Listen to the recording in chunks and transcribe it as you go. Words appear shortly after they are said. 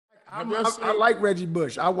I like Reggie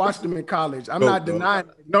Bush. I watched him in college. I'm not denying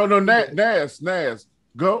it. No, Nas.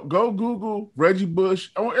 Go Google Reggie Bush.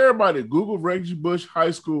 I want everybody to Google Reggie Bush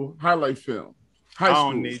high school highlight film. I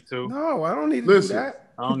don't need to. No, I don't need to do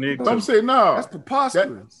that. I don't need to. I'm saying no. That's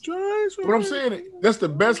preposterous. But I'm saying that's the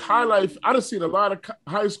best highlight. I done seen a lot of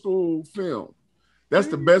high school film. That's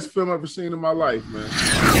the best film I've ever seen in my life, man.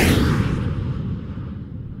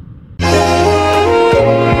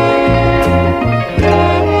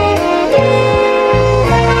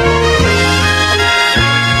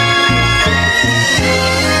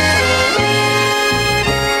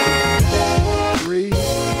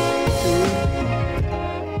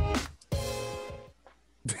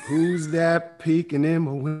 Who's that peeking in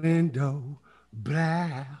my window?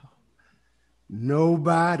 Blah.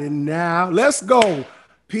 Nobody now. Let's go.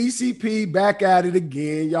 PCP back at it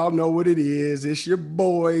again. Y'all know what it is. It's your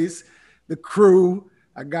boys, the crew.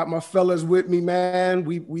 I got my fellas with me, man.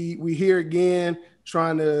 We here again,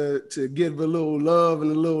 trying to give a little love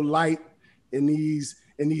and a little light in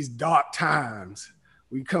these dark times.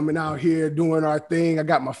 We coming out here doing our thing. I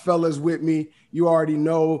got my fellas with me. You already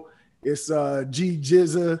know. It's G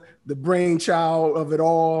Jizza, the brainchild of it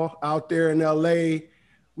all out there in LA.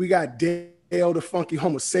 We got Dale, the funky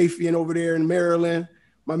homo sapien over there in Maryland.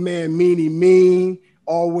 My man Meanie Mean,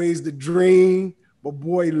 always the dream. My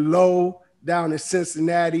boy Low down in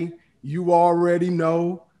Cincinnati. You already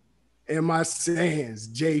know. And my Sands,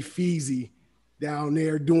 Jay Feezy, down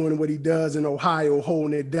there doing what he does in Ohio,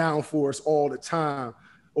 holding it down for us all the time.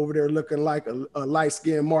 Over there looking like a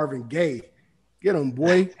light-skinned Marvin Gaye. Get him,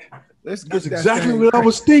 boy. Let's get That's exactly what I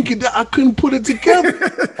was thinking. That I couldn't put it together.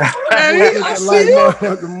 I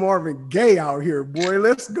see Marvin Gaye out here, boy.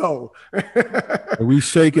 Let's go. We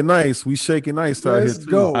shaking nice. We shaking nice out Let's here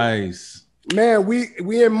too. go. Nice. Man,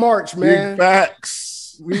 we in March, man. Big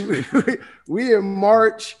facts. We in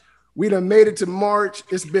March. We done made it to March.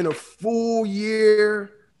 It's been a full year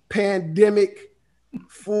pandemic,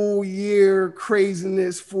 full year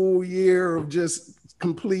craziness, full year of just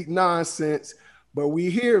complete nonsense. But we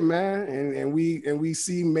here, man, and we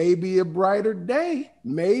see maybe a brighter day.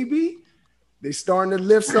 Maybe they starting to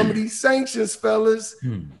lift some of these sanctions, fellas.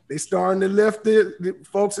 They starting to lift it. The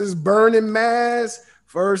folks is burning masks.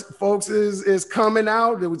 First, folks is coming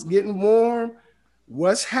out. It was getting warm.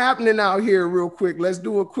 What's happening out here, real quick? Let's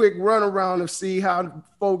do a quick run around and see how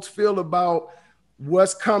folks feel about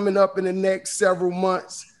what's coming up in the next several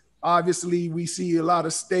months. Obviously, we see a lot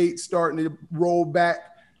of states starting to roll back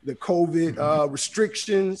the COVID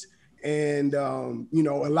restrictions and,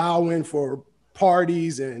 allowing for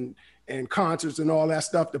parties and concerts and all that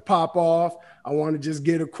stuff to pop off. I want to just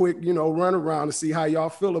get a quick, run around to see how y'all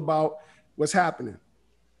feel about what's happening.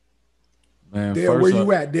 Man, Dale, where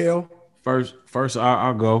you at, Dale? First,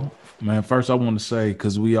 I'll go. Man, first I want to say,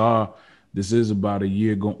 because this is about a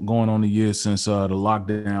year, going on a year since the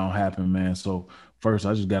lockdown happened, man. So first,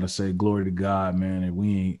 I just got to say glory to God, man.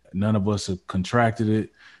 And none of us have contracted it.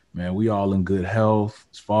 Man, we all in good health.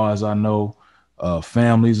 As far as I know,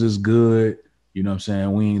 families is good. You know what I'm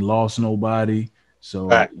saying? We ain't lost nobody.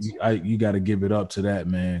 So you got to give it up to that,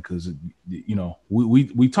 man. Because,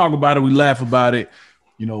 we talk about it, we laugh about it,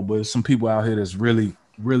 but there's some people out here that's really,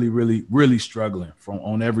 really, really, really struggling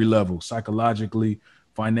on every level, psychologically,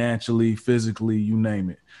 financially, physically, you name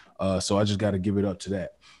it. So I just got to give it up to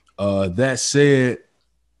that. That said,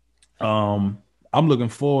 I'm looking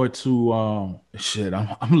forward to I'm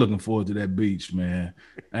looking forward to that beach, man.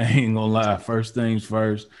 I ain't gonna lie. First things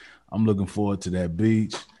first, I'm looking forward to that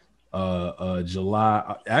beach.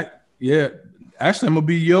 July. Actually, I'm gonna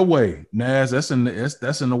be your way, Nas. That's in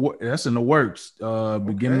the works.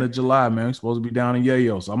 Beginning of July, man. We're supposed to be down in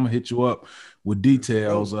Yayo, so I'm gonna hit you up with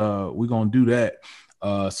details. We're gonna do that.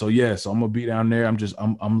 So I'm gonna be down there. I'm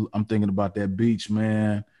thinking about that beach,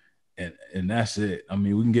 man. And that's it. I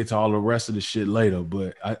mean, we can get to all the rest of the shit later,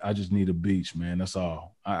 but I just need a beach, man. That's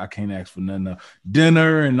all. I can't ask for nothing.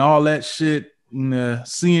 Dinner and all that shit. Nah,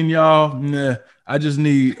 seeing y'all. Nah, I just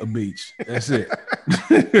need a beach. That's it.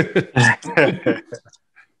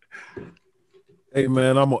 Hey,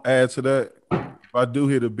 man, I'm going to add to that. If I do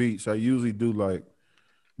hit a beach, I usually do like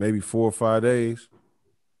maybe 4 or 5 days.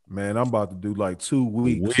 Man, I'm about to do like 2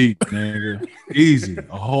 weeks. A week, nigga. Easy.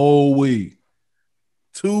 A whole week.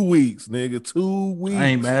 2 weeks, nigga. 2 weeks. I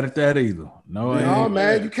ain't mad at that either. No,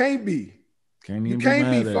 man, you can't be. You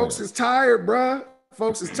can't be. Folks is tired, bruh.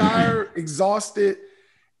 Folks is tired, exhausted,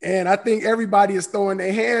 and I think everybody is throwing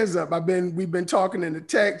their hands up. We've been talking in the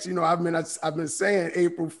text. I've been saying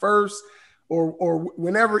April 1st or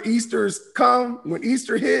whenever Easter's come, when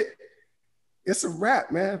Easter hit, it's a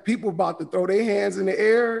wrap, man. People about to throw their hands in the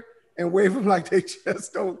air and wave them like they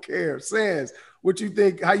just don't care. Sands, what you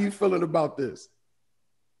think? How you feeling about this?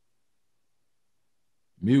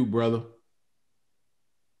 Mute, brother.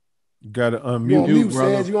 You gotta unmute. You on mute,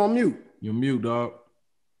 Sands. You on mute. You're mute, dog.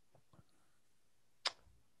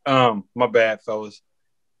 My bad, fellas.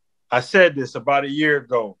 I said this about a year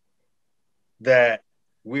ago that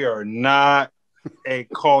we are not a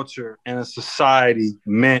culture and a society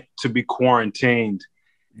meant to be quarantined.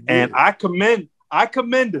 Yeah. And I commend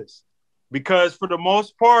us because for the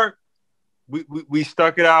most part, we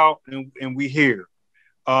stuck it out and we here.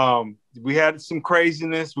 We had some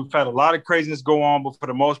craziness. We've had a lot of craziness go on, but for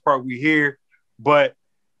the most part, we here. But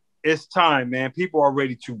it's time, man. People are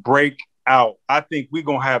ready to break out. I think we're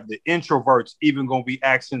going to have the introverts even going to be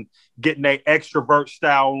getting their extrovert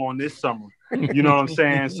style on this summer. You know what I'm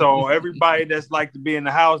saying? So everybody that's like to be in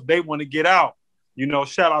the house, they want to get out. You know,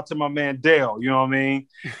 shout out to my man Dale. You know what I mean?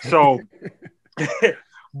 So,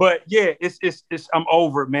 but yeah, it's I'm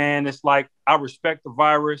over it, man. It's like I respect the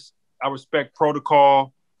virus. I respect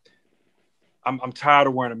protocol. I'm tired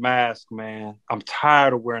of wearing a mask, man. I'm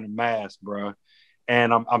tired of wearing a mask, bro.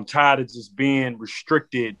 And I'm tired of just being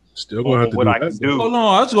restricted still gonna have to what do I can do. Hold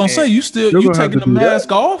on, I was gonna say you taking the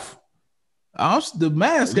mask off? The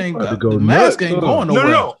mask ain't going nowhere.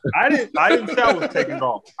 No. I didn't say I was taking it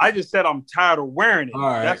off. I just said I'm tired of wearing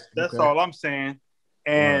it. That's all I'm saying.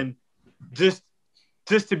 And just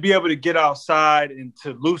to be able to get outside and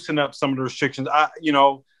to loosen up some of the restrictions.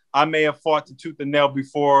 I may have fought the tooth and nail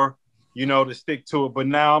before, to stick to it. But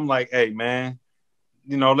now I'm like, hey, man,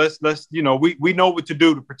 let's we know what to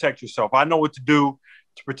do to protect yourself. I know what to do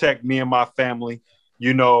to protect me and my family,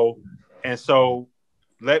 and so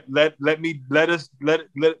let us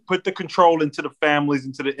put the control into the families,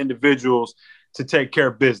 into the individuals to take care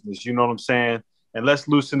of business. You know what I'm saying? And let's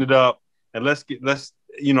loosen it up and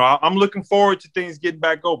I'm looking forward to things getting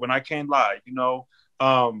back open. I can't lie,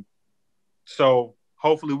 so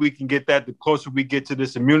hopefully we can get that. The closer we get to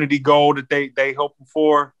this immunity goal that they hoping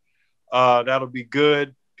for, that'll be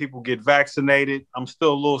good. People get vaccinated. I'm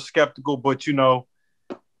still a little skeptical, but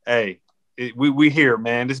hey, we here,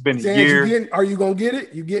 man. It's been a year. Are you gonna get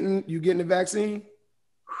it? You getting the vaccine?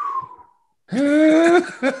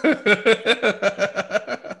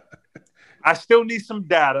 I still need some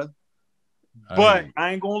data, but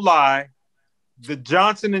I ain't gonna lie. The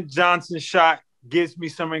Johnson & Johnson shot gives me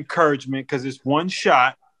some encouragement because it's one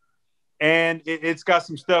shot. And it's got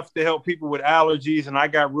some stuff to help people with allergies. And I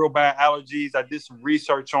got real bad allergies. I did some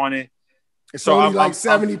research on it. It's only like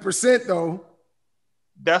 70% though.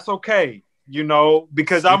 That's okay,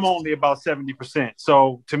 because I'm only about 70%.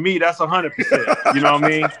 So to me, that's 100%. You know what I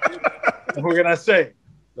mean? What can I say?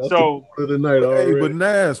 That's so the the night already. Hey, but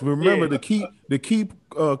Nas, remember the key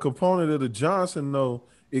component of the Johnson, though,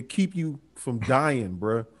 it keep you from dying,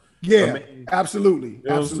 bro. Yeah, absolutely. You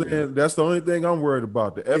know what I'm saying? That's the only thing I'm worried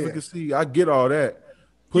about. The efficacy, I get all that.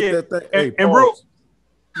 Put that thing.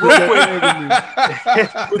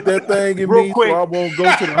 Put that thing in me so I won't go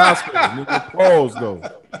to the hospital. Nigga, pause though.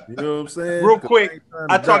 You know what I'm saying? Real quick,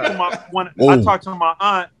 I talked to my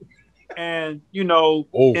aunt, and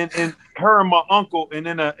and her and my uncle, and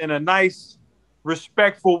in a nice,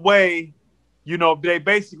 respectful way. They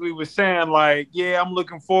basically was saying like, yeah, I'm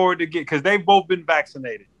looking forward to because they've both been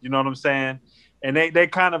vaccinated. You know what I'm saying? And they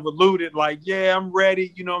kind of alluded like, yeah, I'm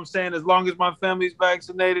ready. You know what I'm saying? As long as my family's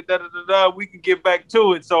vaccinated, we can get back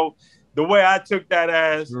to it. So the way I took that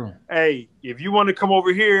as, hey, if you want to come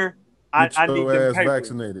over here, I need them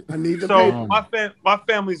vaccinated. I need them. So my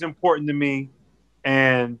family's important to me.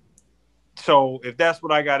 And so if that's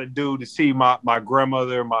what I got to do to see my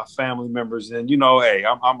grandmother, my family members, then hey,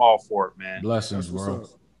 I'm all for it, man. Blessings, bro.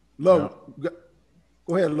 Lo,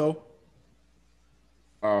 go ahead, Lo.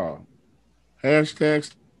 Hashtag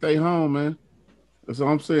stay home, man. That's all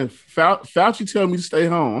I'm saying. Fauci tell me to stay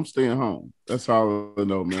home. I'm staying home. That's all I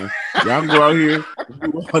know, man. Y'all can go out here,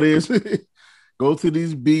 do all this, go to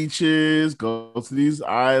these beaches, go to these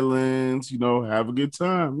islands, have a good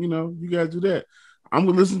time. You gotta do that. I'm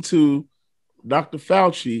gonna listen to Dr.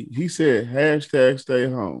 Fauci. He said hashtag stay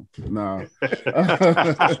home. Nah.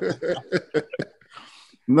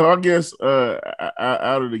 No, I guess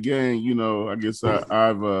out of the game, I guess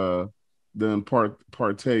I've done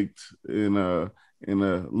partaked in a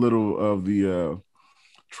little of the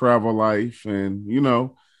travel life, and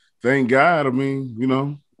thank God. I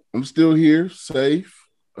mean, I'm still here, safe.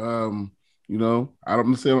 I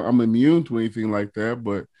don't say I'm immune to anything like that,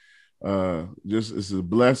 but just it's a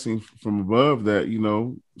blessing from above that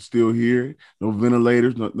still here, no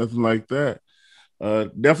ventilators, nothing like that.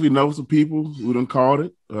 Definitely know some people who done caught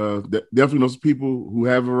it. Definitely know some people who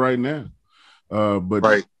have it right now.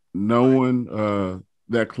 But no one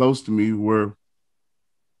that close to me where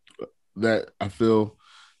that I feel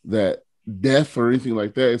that death or anything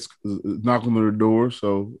like that is knocking on their door.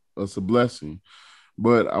 So it's a blessing.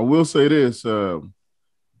 But I will say this,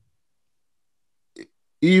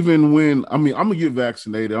 even when, I'm going to get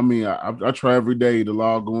vaccinated. I try every day to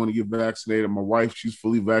log on to get vaccinated. My wife, she's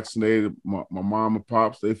fully vaccinated. My mom and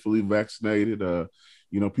pops, they fully vaccinated.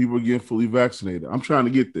 People are getting fully vaccinated. I'm trying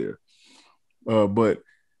to get there. But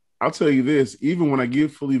I'll tell you this, even when I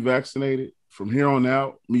get fully vaccinated, from here on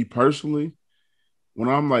out, me personally, when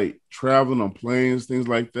I'm like traveling on planes, things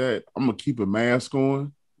like that, I'm going to keep a mask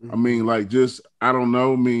on. I don't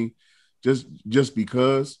know, just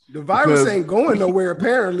because. The virus ain't going nowhere,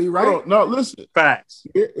 apparently, right? No, listen. Facts.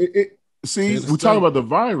 See, we talk about the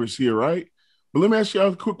virus here, right? But let me ask you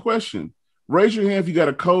a quick question. Raise your hand if you got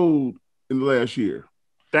a cold in the last year.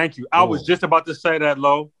 Thank you. I was just about to say that,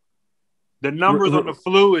 Lo. The numbers on the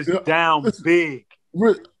flu is down big.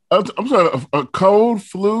 I'm sorry, a cold,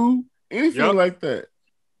 flu, anything like that.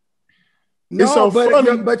 No, so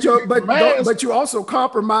but you're also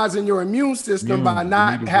compromising your immune system by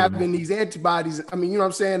not having these antibodies. I mean, you know what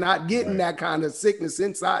I'm saying? Not getting that kind of sickness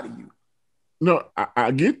inside of you. No,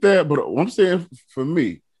 I get that, but what I'm saying for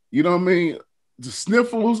me, you know what I mean? The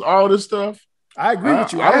sniffles, all this stuff. I agree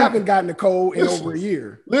with you. I haven't gotten a cold in over a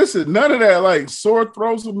year. Listen, none of that like sore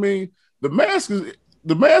throats with me. The mask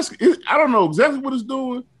is, I don't know exactly what it's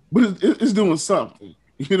doing, but it's doing something.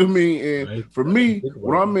 You know what I mean? And for me,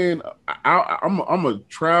 when I'm in, I'm a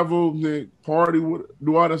travel, party,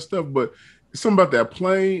 do all that stuff. But it's something about that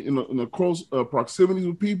plane in the close proximity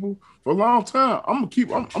with people for a long time. I'm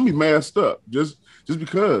gonna be masked up just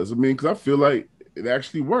because. Because I feel like it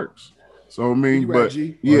actually works. So I can't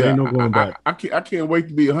wait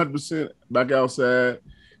to be 100% back outside.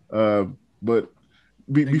 But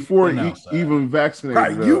before even vaccinated,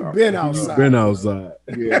 right? You've been outside.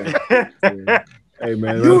 Yeah. Hey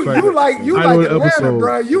man, you like Atlanta,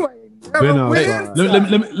 bro. You ain't been never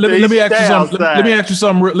outside. Let me ask you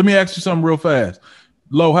something. Let me ask you something real fast.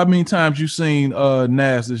 Lo, how many times you seen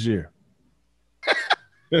Nas this year?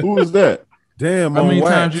 Who was that? Damn. How many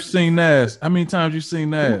times you seen Nas? How many times you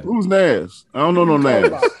seen Nas? Who's Nas? I don't know no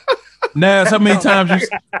Nas. Nas, how many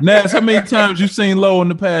times you seen Lo in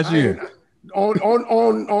the past year?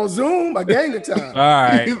 On Zoom, a gang of time. All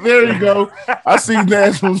right, there you go. I see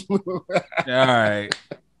Nas on Zoom. All right.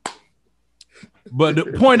 But the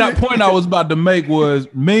point I was about to make was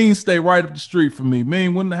Mean stay right up the street from me.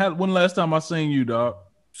 Mean, when last time I seen you, dog?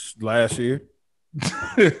 Last year.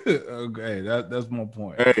 Okay, that's my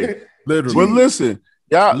point. Hey, literally. Well, listen,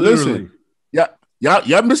 y'all. Listen,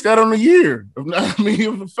 y'all missed out on a year of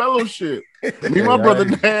the fellowship. Me and my brother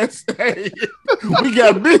Nas, we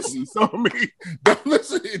got busy. So don't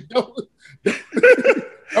listen. Don't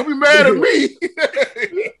be mad at me.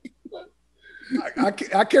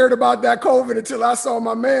 I cared about that COVID until I saw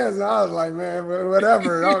my man's, and I was like, man,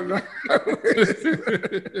 whatever.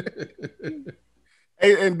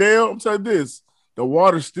 Hey, and Dale, I'm telling you this: the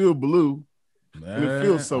water's still blue. Man, and it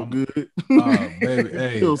feels so good. Oh, baby,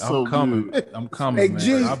 hey, feels I'm so coming. Good. I'm coming.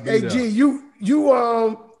 Hey, G, you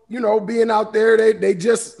being out there, they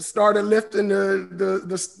just started lifting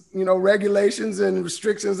the regulations and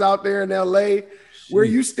restrictions out there in LA. Where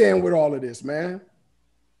you stand with all of this, man?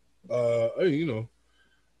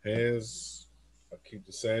 Hands. I keep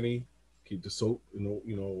the sandy, keep the soap.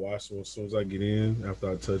 Wash them as soon as I get in.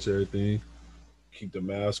 After I touch everything, keep the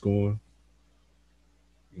mask on.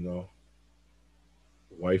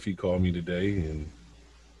 Wifey called me today, and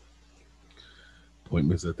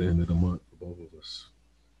appointments at the end of the month for both of us.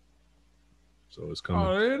 So it's coming.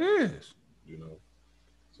 Oh, there it is.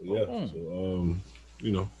 So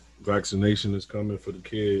yeah. Vaccination is coming for the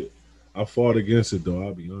kid. I fought against it though.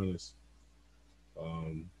 I'll be honest.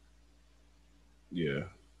 Yeah,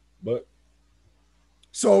 but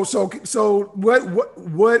so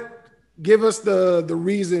what? Give us the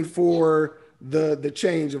reason for the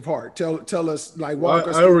change of heart. Tell us, like, walk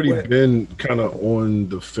us. I already been kind of on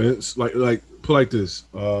the fence. Like put like this.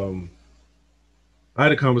 I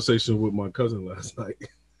had a conversation with my cousin last night.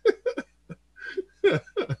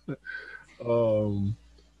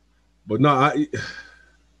 But no,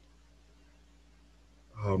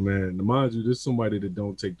 oh man, mind you, there's somebody that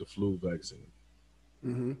don't take the flu vaccine.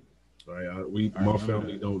 Mm-hmm. Right, my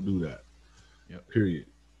family don't do that. Yep. Period.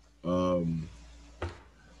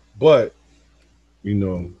 But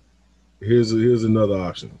here's another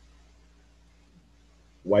option.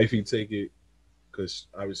 Wifey take it because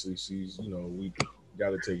obviously she's we got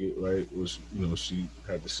to take it, right? Which she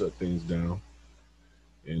had to shut things down,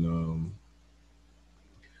 and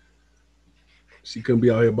She couldn't be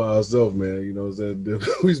out here by herself, man. You know what I'm saying?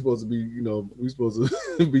 We supposed to be, we supposed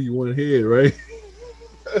to be one head, right?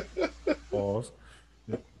 Pause.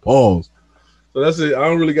 Pause. So that's it. I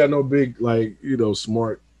don't really got no big,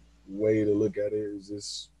 smart way to look at it. It's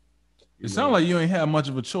just. It sounds like you ain't had much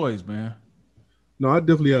of a choice, man. No, I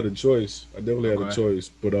definitely had a choice. But let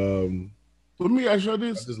me ask you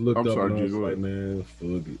this. I just looked up and I was like, man,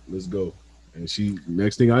 fuck it, let's go. And she,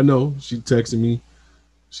 next thing I know, she texted me.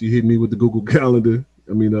 She hit me with the Google Calendar.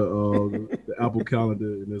 I mean, the Apple Calendar,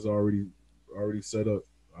 and it's already set up.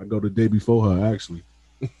 I go the day before her, actually.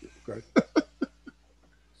 Okay.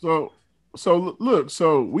 So look.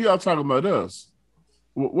 So we all talking about us.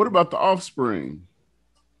 What about the offspring?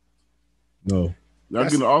 No. Y'all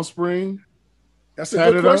getting the offspring? That's a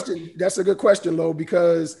good question. That's a good question, Lo,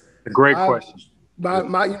 because a great question.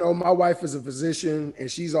 My wife is a physician, and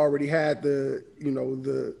she's already had the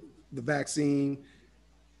vaccine.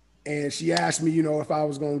 And she asked me, if I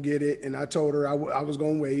was going to get it, and I told her I was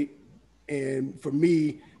going to wait. And for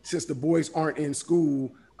me, since the boys aren't in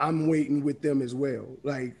school, I'm waiting with them as well.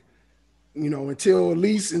 Like,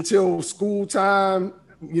 until school time,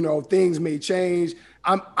 things may change.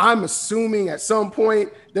 I'm assuming at some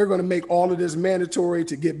point they're going to make all of this mandatory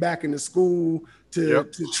to get back into school, to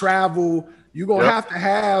travel. You're going to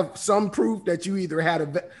have some proof that you either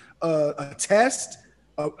had a test,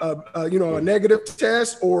 a negative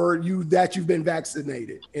test, or that you've been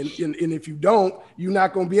vaccinated. And if you don't, you're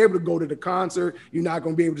not going to be able to go to the concert. You're not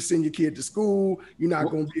going to be able to send your kid to school. You're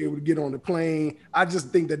not going to be able to get on the plane. I just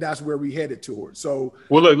think that that's where we headed towards. So,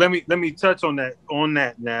 well, look, let me touch on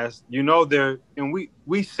that, Nas.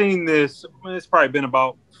 We seen this. It's probably been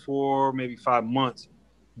about 4, maybe 5 months.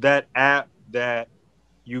 That app that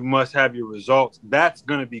you must have your results. That's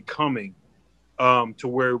going to be coming. To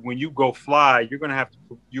where when you go fly, you're gonna have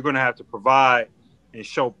to provide and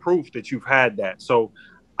show proof that you've had that. So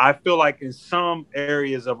I feel like in some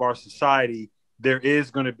areas of our society, there is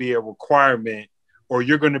going to be a requirement, or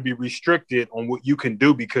you're going to be restricted on what you can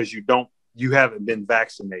do because you haven't been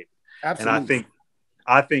vaccinated. Absolutely. And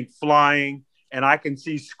I think flying, and I can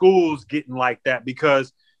see schools getting like that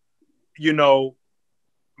because,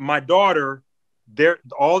 my daughter,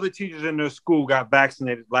 all the teachers in their school got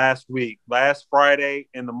vaccinated last Friday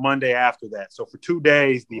and the Monday after that. So for 2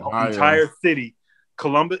 days, the entire city,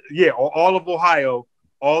 Columbus, all of Ohio,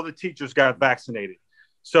 all the teachers got vaccinated.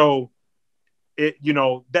 So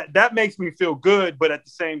that makes me feel good. But at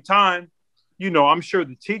the same time, I'm sure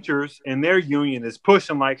the teachers and their union is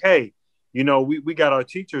pushing like, hey, we got our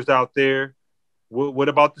teachers out there. What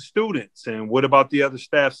about the students? And what about the other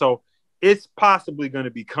staff? So it's possibly going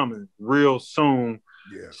to be coming real soon.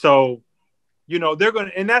 Yeah. So, they're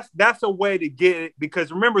going to, and that's a way to get it,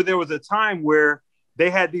 because remember, there was a time where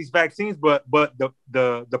they had these vaccines, but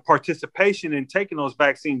the participation in taking those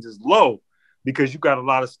vaccines is low because you got a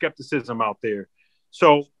lot of skepticism out there.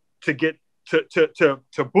 So to get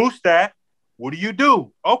to boost that, what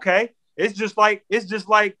do? Okay. It's just like,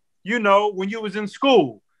 when you was in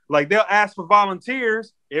school. Like, they'll ask for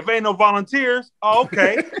volunteers. If ain't no volunteers,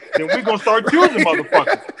 okay, then we're going to start choosing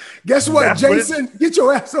motherfuckers. Guess what, Jason? Get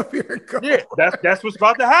your ass up here and go. Yeah, that's what's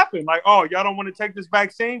about to happen. Like, oh, y'all don't want to take this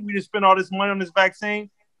vaccine? We just spent all this money on this vaccine?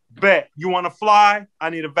 Bet. You want to fly? I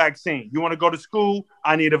need a vaccine. You want to go to school?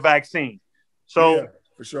 I need a vaccine. So, yeah,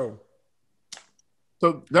 for sure.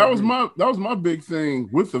 So that was my big thing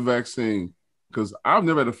with the vaccine, because I've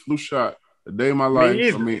never had a flu shot a day in my life.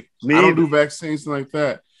 I don't do vaccines like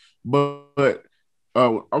that. But I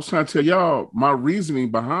was trying to tell y'all my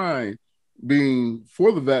reasoning behind being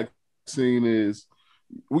for the vaccine is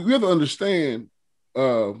we have to understand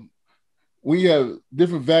we have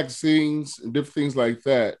different vaccines and different things like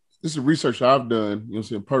that. This is research I've done,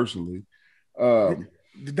 personally.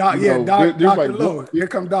 Dr. Lowe. Here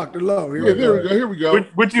comes Dr. Lowe. Here we go.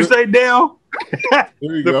 What you say, Dale? There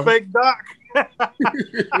you go. Fake doc.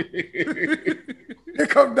 Here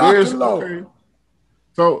comes Dr. Lowe. Okay.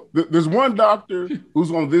 So there's one doctor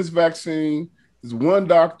who's on this vaccine. There's one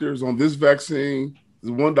doctor who's on this vaccine.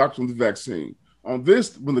 There's one doctor on the vaccine. On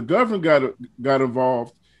this, when the government got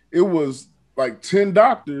involved, it was like 10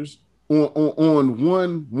 doctors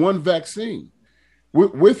on one vaccine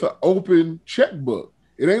with an open checkbook.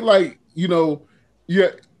 It ain't like,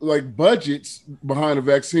 like budgets behind a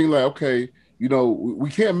vaccine. Like, okay, we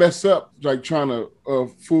can't mess up like trying to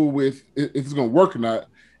fool with if it's gonna work or not.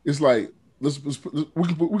 It's like we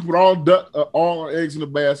can put all our eggs in the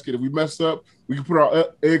basket. If we mess up, we can put our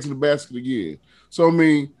eggs in the basket again. So I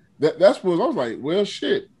mean, that's what I was like. Well,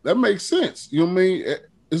 shit, that makes sense. You know what I mean?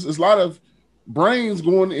 It's a lot of brains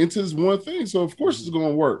going into this one thing. So of course it's going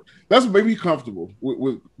to work. That's what made me comfortable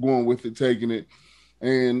with going with it, taking it.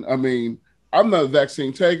 And I mean, I'm not a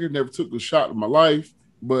vaccine taker, never took a shot in my life,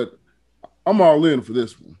 but I'm all in for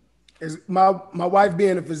this one. As my wife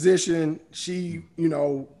being a physician, she,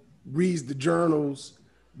 reads the journals,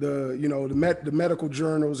 the medical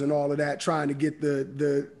journals and all of that, trying to get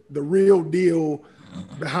the real deal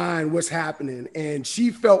behind what's happening. And she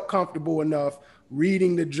felt comfortable enough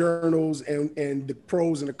reading the journals and the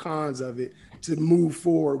pros and the cons of it to move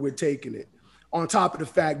forward with taking it. On top of the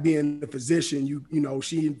fact being a physician,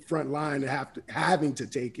 she in front line having to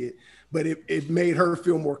take it, but it made her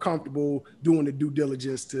feel more comfortable doing the due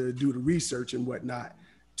diligence to do the research and whatnot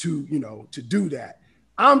to do that.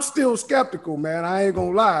 I'm still skeptical, man. I ain't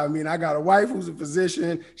gonna lie. I mean, I got a wife who's a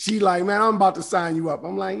physician. She like, man, I'm about to sign you up.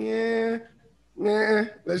 I'm like, yeah.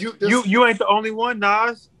 You ain't the only one,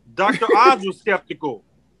 Nas. Dr. Oz was skeptical.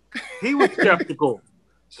 He was skeptical.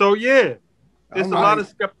 So yeah. There's a lot of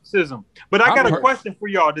skepticism. But I got a question for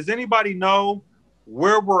y'all. Does anybody know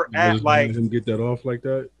where we're at? Like him get that off like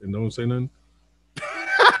that and don't say nothing.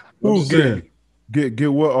 Who's get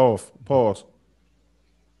what off? Pause.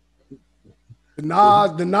 The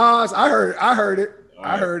Nas. I heard it. I heard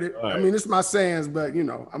it. Right. I mean, it's my sayings, but I'm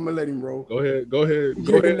gonna let him roll. Go ahead. Go ahead.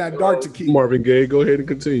 That dark to keep. Marvin Gaye, go ahead and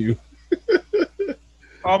continue.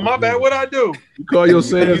 Oh, my bad. What'd I do? You call your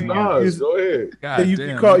sayings Nas. Go ahead.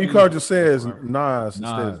 You called your sayings Nas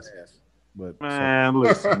instead of Nas. But man,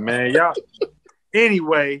 listen, man, y'all.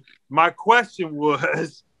 Anyway, my question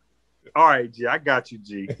was, all right, G, I got you,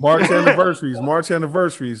 G. March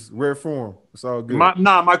anniversaries, rare form. It's all good.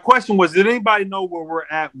 My question was, did anybody know where we're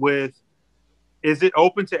at with? Is it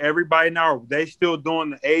open to everybody now? Are they still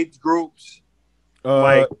doing the age groups?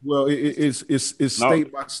 Well, it's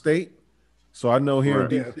state by state. So I know here in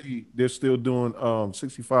DC, they're still doing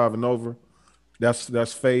 65 and over.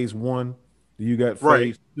 That's phase one. You got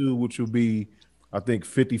phase two, which will be, I think,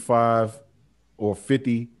 55 or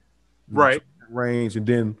 50 range, and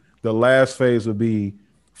then the last phase will be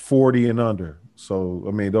 40 and under. So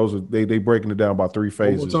I mean, those are they breaking it down by three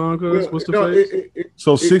phases. What's the phase?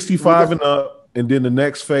 So 65 and up, and then the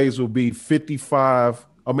next phase will be 55.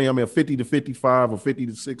 I mean 50 to 55 or 50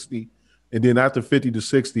 to 60, and then after 50 to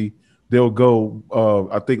 60. They'll go,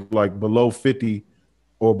 I think, like below 50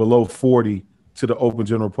 or below 40 to the open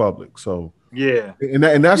general public. So yeah, and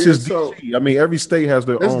that's just DC. I mean, every state has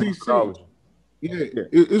their own college. Yeah,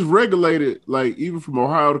 it's regulated. Like even from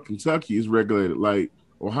Ohio to Kentucky, it's regulated. Like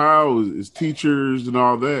Ohio is teachers and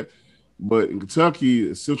all that, but in Kentucky,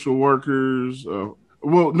 essential workers.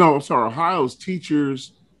 Ohio's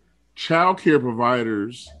teachers, child care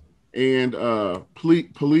providers, and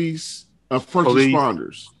police, first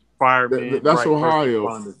responders. Firemen, that's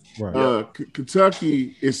Ohio.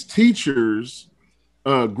 Kentucky is teachers,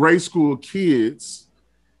 grade school kids,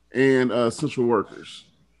 and essential workers.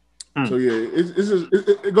 So yeah,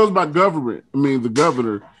 it goes by government. I mean, the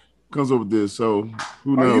governor comes up with this. So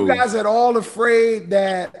who knows? Are you guys at all afraid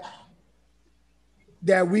that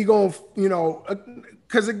we gonna,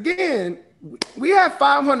 because again, we had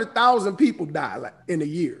 500,000 people die in a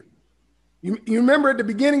year. You remember at the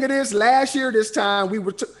beginning of this last year, this time we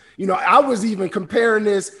were. I was even comparing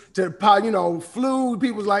this to, flu.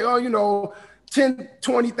 People was like, 10,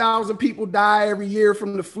 20,000 people die every year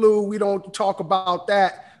from the flu. We don't talk about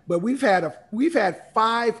that, but we've had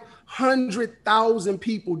 500,000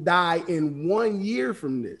 people die in 1 year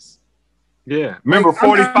from this. Yeah, remember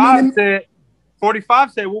 45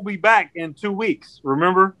 said we'll be back in 2 weeks.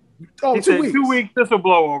 Remember? Oh, he 2 weeks. 2 weeks. This will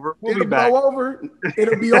blow over. It'll blow over.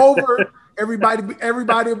 It'll be over.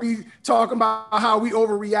 Everybody will be talking about how we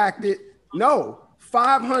overreacted. No,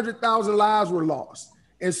 500,000 lives were lost.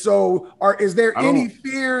 And so is there any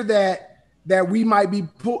fear that we might be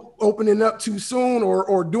opening up too soon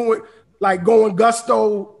or doing like going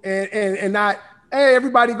gusto and not, hey,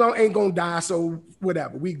 everybody ain't gonna die, so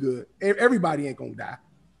whatever, we good. Everybody ain't gonna die.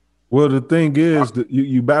 Well, the thing is that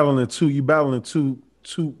you battling two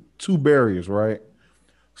barriers, right?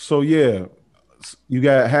 So yeah. You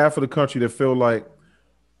got half of the country that feel like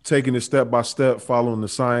taking it step by step, following the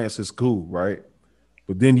science is cool, right?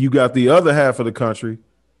 But then you got the other half of the country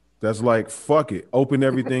that's like, fuck it, open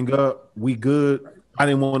everything up, we good. I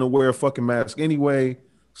didn't want to wear a fucking mask anyway.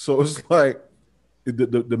 So it's like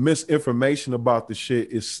the misinformation about the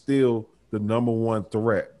shit is still the number one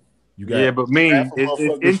threat. You got but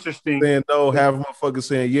it's interesting. Saying no, half of motherfuckers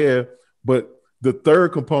saying yeah, but the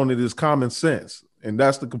third component is common sense, and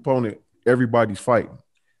that's the component everybody's fighting.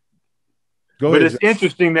 It's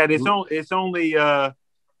interesting that it's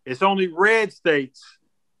only red states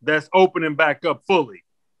that's opening back up fully.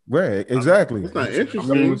 Right, exactly. It's not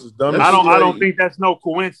interesting. I mean, It's dumb. I don't think that's no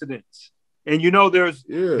coincidence. And there's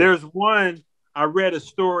Yeah. one, I read a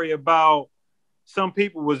story about some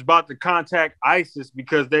people was about to contact ISIS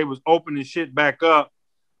because they was opening shit back up.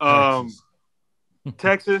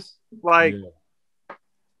 Texas, like, Yeah.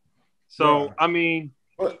 so Yeah. I mean,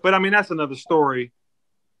 but I mean that's another story.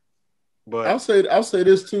 But I'll say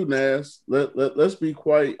this too, Nas. Let's be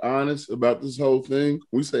quite honest about this whole thing.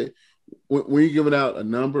 We say when you're giving out a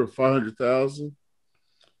number of 500,000,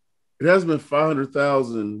 it hasn't been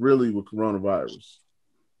 500,000 really with coronavirus.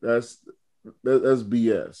 That's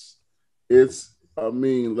BS. It's, I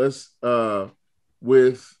mean, let's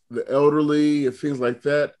with the elderly and things like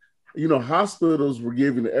that, hospitals were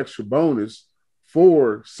giving an extra bonus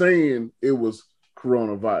for saying it was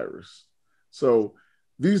coronavirus. So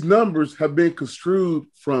these numbers have been construed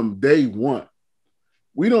from day one.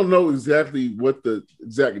 We don't know exactly what the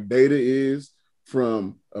exact data is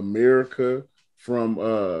from America, from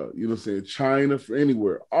China, from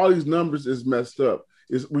anywhere. All these numbers is messed up.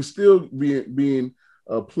 We're still being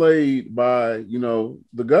played by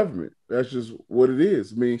the government. That's just what it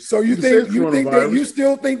is. I mean, so you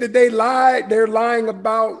still think that they lied? They're lying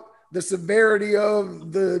about the severity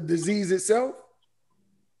of the disease itself?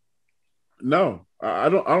 No, I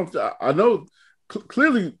don't. I know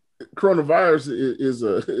clearly coronavirus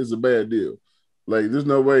is a bad deal. Like, there's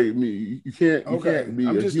no way. I mean, you can't be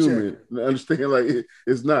a human and understand like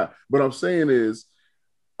it's not. What I'm saying is,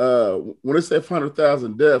 when they say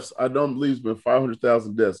 500,000 deaths, I don't believe it's been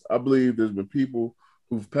 500,000 deaths. I believe there's been people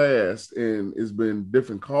who've passed, and it's been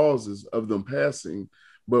different causes of them passing,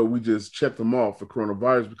 but we just checked them off for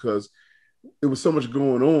coronavirus because it was so much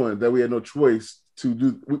going on that we had no choice to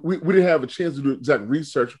do. We didn't have a chance to do exact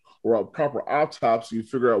research or a proper autopsy to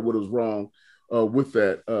figure out what was wrong with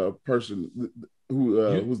that person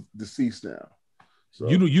who's deceased now. So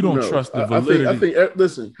you don't trust the validity. I think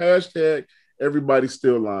listen, hashtag everybody's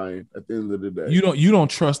still lying at the end of the day. You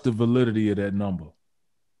don't trust the validity of that number.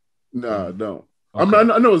 No, I don't. Okay.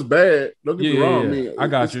 I know it's bad. Don't get me wrong. Yeah. I mean, I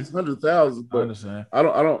got you. It's 100,000. I understand. I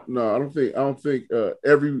don't think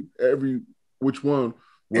every which one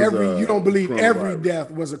was, you don't believe every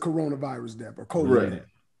death was a coronavirus death or COVID.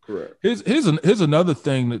 Correct. Here's another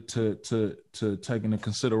thing to take into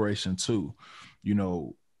consideration too.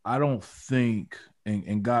 I don't think,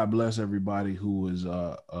 and God bless everybody who is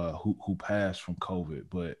who passed from COVID,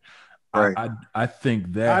 but right. I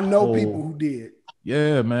think that I know people who did.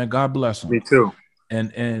 Yeah, man, God bless them. Me too.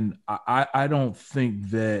 And I don't think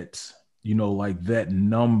that like that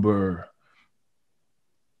number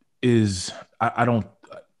is I want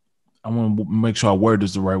to make sure I word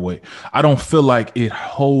this the right way. I don't feel like it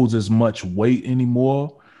holds as much weight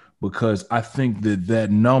anymore because I think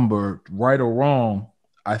that number, right or wrong,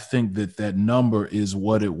 I think that number is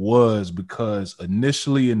what it was because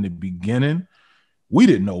initially in the beginning, we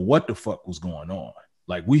didn't know what the fuck was going on.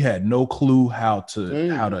 Like, we had no clue how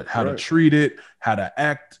to treat it, how to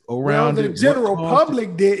act around it. The general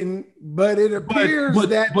public didn't, but it appears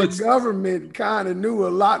that the government kind of knew a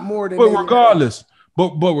lot more than. But regardless,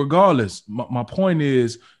 my point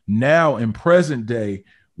is now in present day,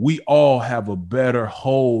 we all have a better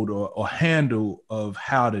hold or handle of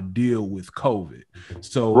how to deal with COVID.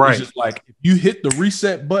 So It's just like, if you hit the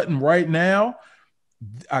reset button right now,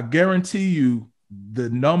 I guarantee you the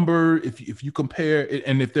number, if you compare it,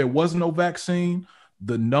 and if there was no vaccine,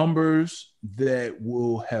 the numbers that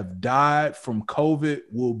will have died from COVID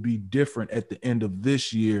will be different at the end of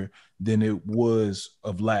this year than it was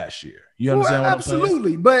of last year. You understand what I'm saying?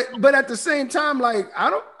 Absolutely. But at the same time, like, I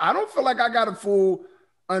don't feel like I got a full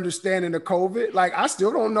understanding of COVID. Like, I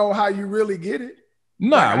still don't know how you really get it.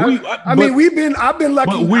 Nah, like, I've been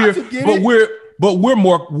lucky not to get it.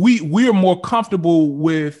 We're more comfortable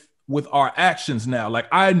with our actions now. Like,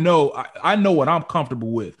 I know what I'm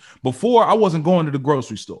comfortable with. Before, I wasn't going to the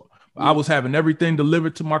grocery store. I was having everything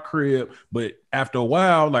delivered to my crib, but after a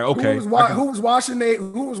while, like, okay, who was washing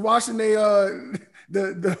the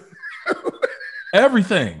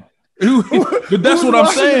everything. But that's what I'm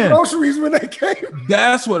saying. Groceries when they came.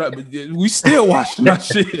 That's what we still washing that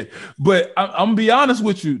shit. But I'm gonna be honest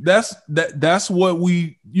with you. That's what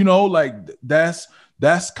we, like, that's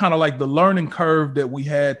kind of like the learning curve that we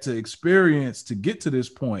had to experience to get to this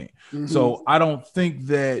point. Mm-hmm. So I don't think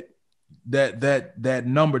that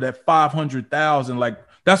number, that 500,000, like,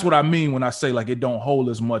 that's what I mean when I say, like, it don't hold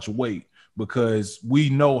as much weight because we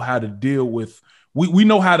know how to deal with, we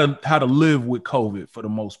know how to live with COVID for the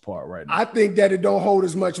most part right now. I think that it don't hold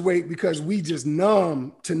as much weight because we just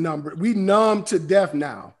numb to number. We numb to death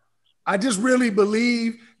now. I just really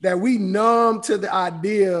believe that we numb to the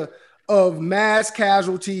idea of mass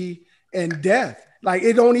casualty and death. Like,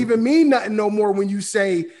 it don't even mean nothing no more when you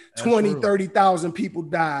say 20, 30,000 people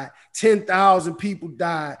died, 10,000 people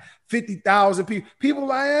died, 50,000 people. People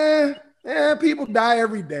like, people die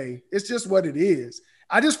every day. It's just what it is.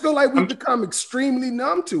 I just feel like we've become extremely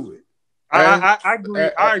numb to it. I agree.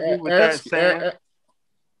 I agree with that, Sam.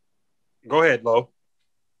 Go ahead, Lo.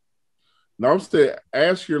 No, I'm saying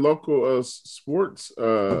ask your local sports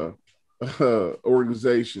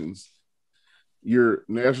organizations, your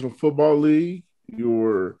National Football League,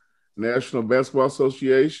 your National Basketball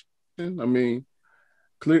Association. I mean,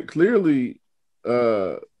 clearly,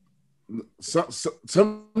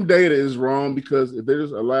 some data is wrong, because if they're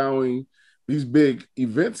just allowing these big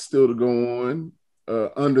events still to go on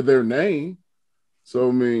under their name. So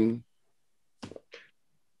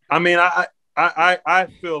I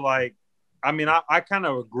feel like, I kind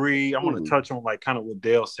of agree. I'm going to touch on like kind of what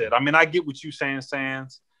Dale said. I get what you're saying,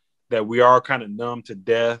 Sans, that we are kind of numb to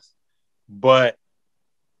death, but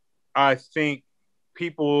I think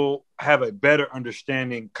people have a better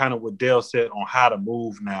understanding, kind of what Dale said, on how to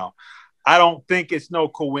move now. I don't think it's no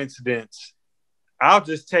coincidence. I'll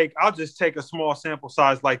just take a small sample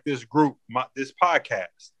size like this group, this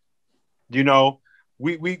podcast. You know,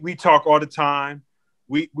 we talk all the time.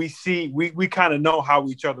 We kind of know how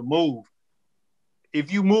each other move.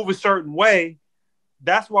 If you move a certain way,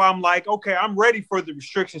 that's why I'm like, okay, I'm ready for the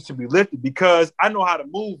restrictions to be lifted, because I know how to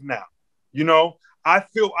move now. You know, I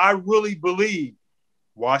really believe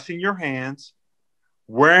washing your hands,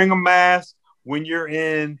 wearing a mask when you're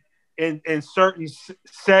in certain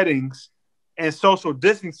settings, and social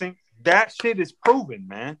distancing, that shit is proven,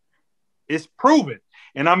 man. It's proven.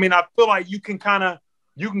 And I feel like you can kind of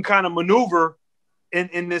maneuver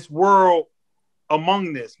in this world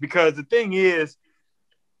among this, because the thing is,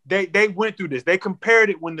 they went through this. They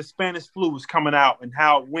compared it when the Spanish flu was coming out and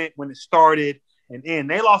how it went when it started and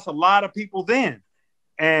end. They lost a lot of people then,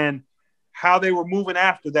 and how they were moving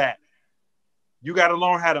after that. You got to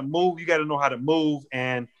learn how to move. You got to know how to move.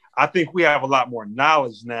 And I think we have a lot more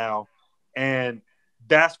knowledge now. And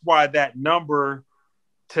that's why that number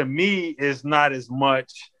to me is not as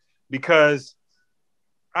much, because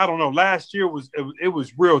I don't know. Last year it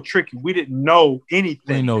was real tricky. We didn't know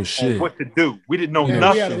anything. We know shit. What to do. We didn't know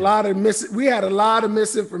nothing. We had a lot of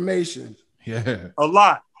misinformation. Yeah, a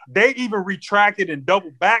lot. They even retracted and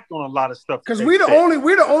doubled back on a lot of stuff. Because we're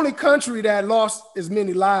the only country that lost as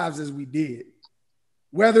many lives as we did.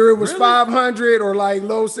 Whether it was 500 or, like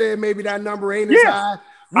Lo said, maybe that number ain't as high.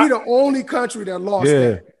 We're the only country that lost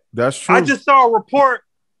that. That's true. I just saw a report.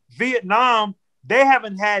 Vietnam, they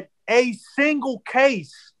haven't had a single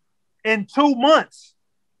case in 2 months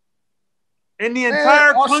in the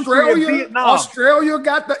entire country of Vietnam. Australia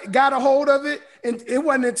got a hold of it, and it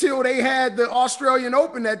wasn't until they had the Australian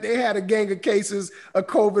Open that they had a gang of cases of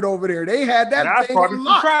COVID over there. They had that thing a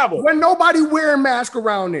lot. Travel. When nobody wearing masks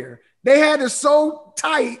around there. They had it so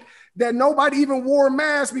tight that nobody even wore a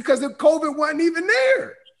mask because the COVID wasn't even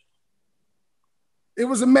there. It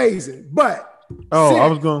was amazing, but I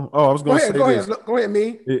was going to say this. Go ahead,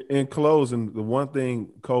 me. In closing, the one thing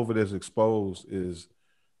COVID has exposed is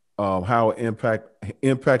how it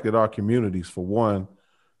impacted our communities. For one,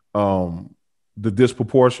 the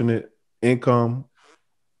disproportionate income,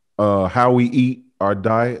 how we eat, our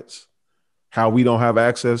diets, how we don't have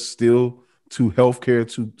access still to healthcare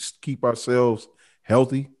to keep ourselves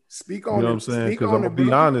healthy. Speak on it. You know what I'm saying? Because I'm going to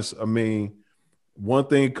be honest. One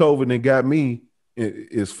thing COVID that got me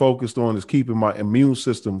is focused on is keeping my immune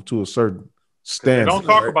system to a certain standard. Don't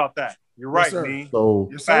talk about that. You're right, man.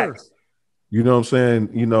 So, you know what I'm saying?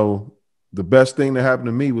 You know, the best thing that happened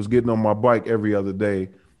to me was getting on my bike every other day,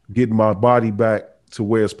 getting my body back to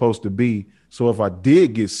where it's supposed to be. So if I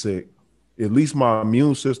did get sick, at least my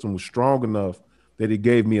immune system was strong enough that it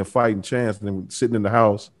gave me a fighting chance than sitting in the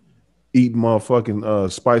house eating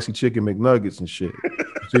motherfucking spicy chicken McNuggets and shit.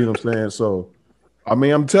 See what I'm saying? So,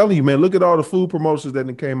 I'm telling you, man, look at all the food promotions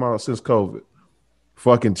that came out since COVID.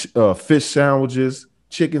 Fucking fish sandwiches,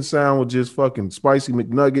 chicken sandwiches, fucking spicy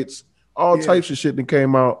McNuggets, all types of shit that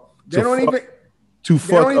came out. They don't even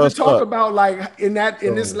talk about, like, in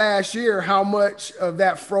this last year, how much of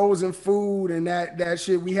that frozen food and that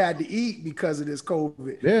shit we had to eat because of this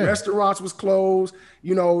COVID. Yeah. Restaurants was closed,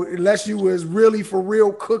 you know, unless you was really for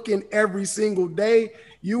real cooking every single day.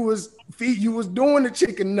 You was doing the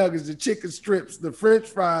chicken nuggets, the chicken strips, the French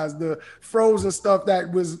fries, the frozen stuff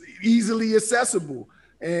that was easily accessible.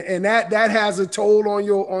 And that has a toll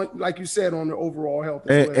on like you said, on the overall health.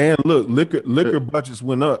 And look, liquor budgets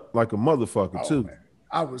went up like a motherfucker too. Man.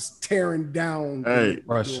 I was tearing down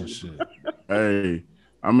Russian shit. Hey,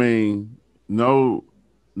 no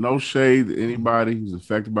no shade to anybody who's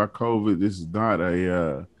affected by COVID. This is not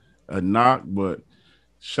a knock, but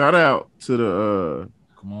shout out to the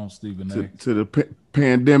come on, Stephen A. to the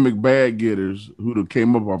pandemic bag getters who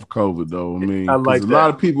came up off COVID, though. I mean, I because like a that. lot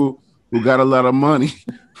of people who got a lot of money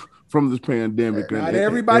from this pandemic. Not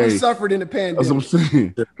everybody suffered in the pandemic. That's what I'm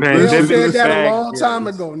saying. Bill said that a long time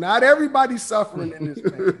ago. Not everybody suffering in this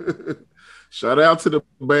pandemic. Shout out to the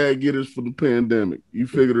bag getters for the pandemic. You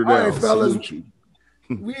figured it out. All right, fellas.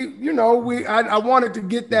 I wanted to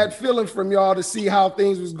get that feeling from y'all to see how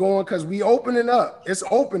things was going because we opening up. It's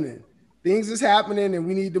opening. Things is happening and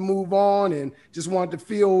we need to move on and just want to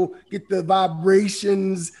get the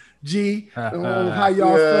vibrations, how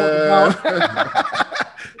y'all felt about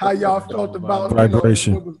how y'all felt about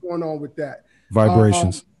vibration. What was going on with that.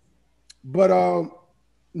 Vibrations.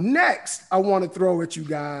 Next, I want to throw at you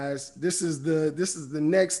guys. This is the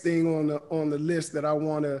next thing on the list that I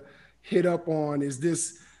want to hit up on is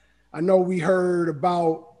this. I know we heard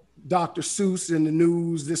about Dr. Seuss in the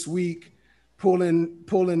news this week,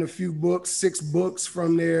 pulling a few books, 6 books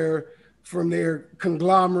from their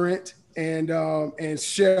conglomerate and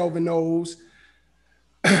shelving those.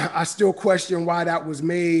 I still question why that was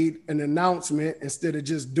made an announcement instead of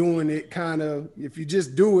just doing it kind of, if you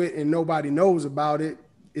just do it and nobody knows about it,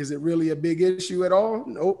 is it really a big issue at all?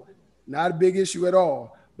 Nope, not a big issue at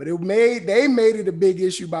all. But they made it a big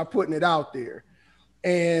issue by putting it out there.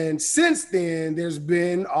 And since then, there's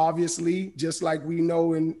been obviously, just like we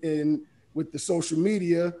know in with the social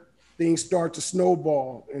media, things start to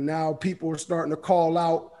snowball. And now people are starting to call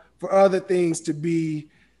out for other things to be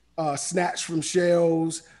snatched from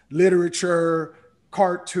shelves, literature,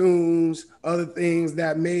 cartoons, other things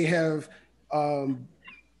that may have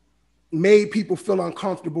made people feel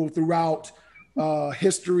uncomfortable throughout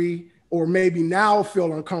history, or maybe now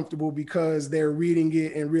feel uncomfortable because they're reading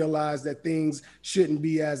it and realize that things shouldn't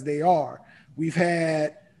be as they are. We've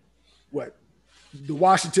had the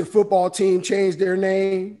Washington football team changed their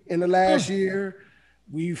name in the last year.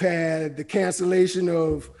 We've had the cancellation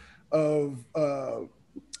of good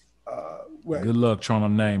luck trying to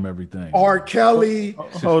name everything. R. Kelly.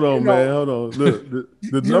 Hold on, man. Hold on. Look,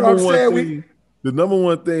 the number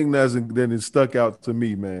one thing that has stuck out to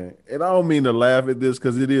me, man, and I don't mean to laugh at this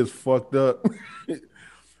because it is fucked up.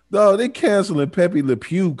 No, they canceling Pepe Le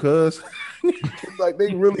Pew, cuz. Like,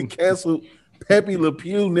 they really canceled Pepe Le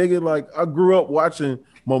Pew, nigga. Like, I grew up watching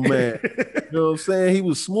my man. You know what I'm saying? He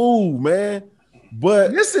was smooth, man.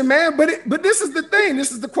 But listen, man, but this is the thing.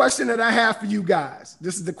 This is the question that I have for you guys.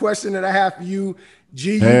 This is the question that I have for you.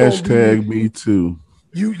 G, hashtag me too.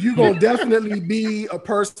 You gonna definitely be a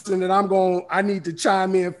person that I need to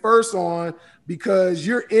chime in first on, because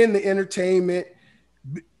you're in the entertainment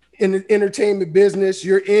business.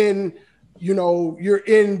 You're in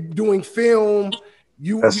doing film.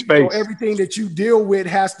 Everything that you deal with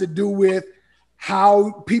has to do with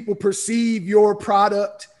how people perceive your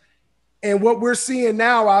product. And what we're seeing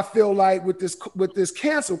now, I feel like with this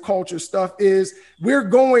cancel culture stuff is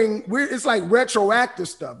it's like retroactive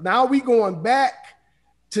stuff. Now we going back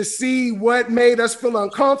to see what made us feel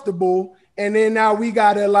uncomfortable. And then now we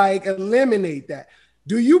got to like eliminate that.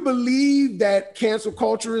 Do you believe that cancel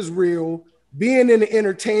culture is real? Being in the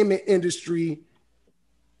entertainment industry,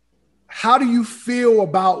 how do you feel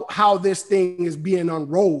about how this thing is being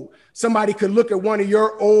unrolled? Somebody could look at one of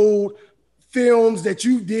your old films that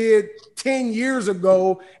you did 10 years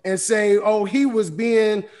ago and say, oh, he was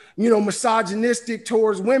being, misogynistic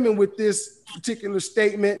towards women with this particular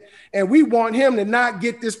statement, and we want him to not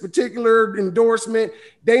get this particular endorsement.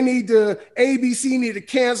 ABC need to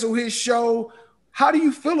cancel his show. How do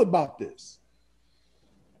you feel about this?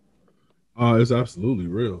 It's absolutely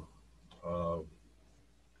real.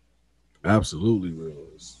 Absolutely real.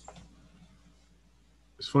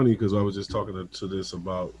 It's funny because I was just talking I'm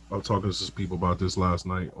talking to some people about this last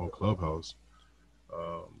night on Clubhouse.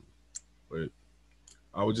 But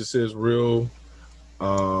I would just say it's real.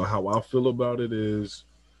 How I feel about it is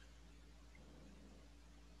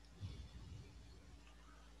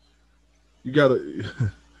you gotta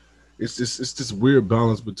it's this weird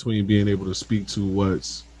balance between being able to speak to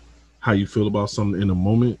how you feel about something in a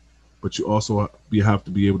moment, but you also have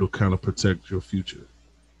to be able to kind of protect your future,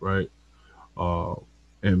 right?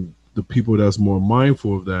 And the people that's more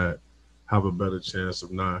mindful of that have a better chance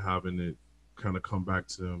of not having it kind of come back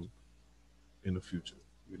to them in the future.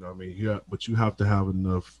 You know what I mean? Yeah, but you have to have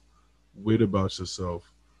enough wit about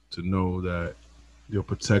yourself to know that you're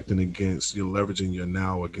protecting against, you're leveraging your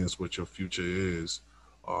now against what your future is,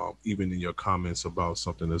 even in your comments about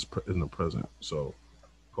something that's in the present. So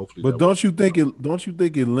hopefully. But don't you think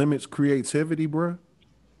it limits creativity, bro?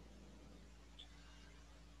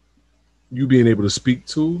 you being able to speak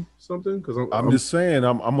to something? Because I'm just saying,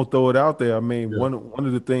 I'm gonna throw it out there. I mean, one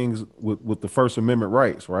of the things with the First Amendment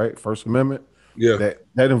rights, right? First Amendment, that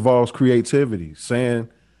involves creativity. Saying,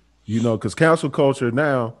 you know, because cancel culture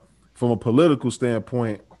now, from a political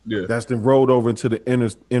standpoint, that's been rolled over into the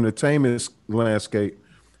entertainment landscape.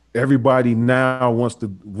 Everybody now wants to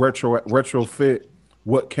retrofit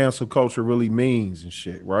what cancel culture really means and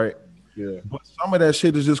shit, right? Yeah. But some of that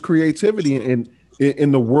shit is just creativity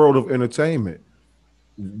in the world of entertainment.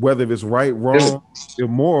 Whether it's right, wrong,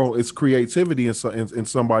 immoral, it's creativity in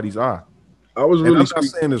somebody's eye. I was really. really I'm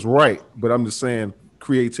not saying it's right, but I'm just saying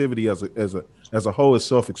creativity as a whole is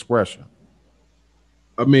self-expression.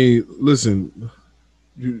 I mean, listen,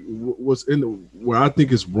 what's in where I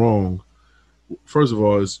think is wrong. First of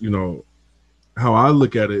all, is, you know, how I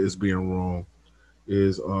look at it as being wrong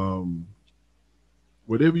is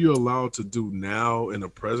whatever you're allowed to do now in the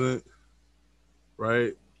present,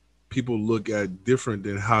 right? People look at different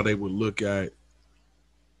than how they would look at.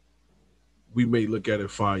 We may look at it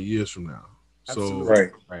 5 years from now. Absolutely.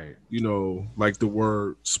 So, right. You know, like the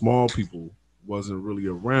word "small people" wasn't really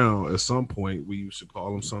around at some point. We used to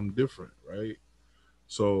call them something different, right?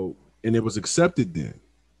 So, and it was accepted then.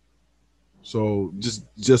 So,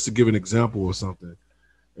 just to give an example of something,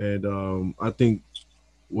 and I think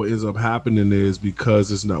what ends up happening is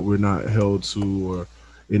because we're not held to or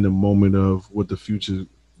in the moment of what the future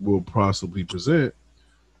will possibly present,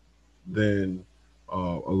 then a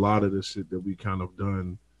lot of the shit that we kind of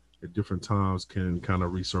done at different times can kind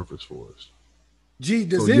of resurface for us. It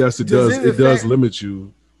does limit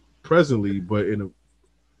you presently, but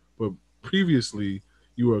previously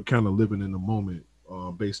you were kind of living in the moment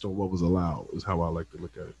based on what was allowed, is how I like to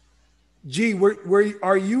look at it. G,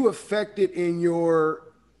 are you affected in your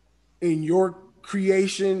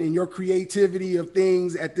creation, in your creativity of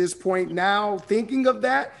things at this point now? Thinking of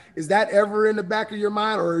that, is that ever in the back of your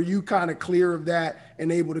mind, or are you kind of clear of that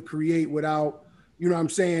and able to create without, you know what I'm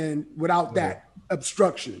saying, without that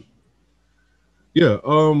obstruction? Yeah.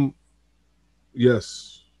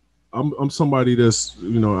 Yes. I'm somebody that's,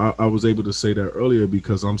 you know, I was able to say that earlier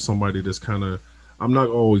because I'm somebody that's kind of, I'm not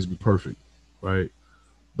always be perfect, right?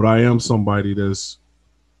 But I am somebody that's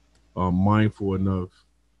mindful enough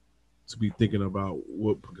to be thinking about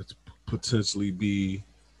what could potentially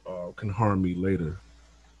can harm me later,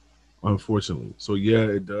 unfortunately. So yeah,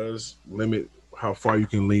 it does limit how far you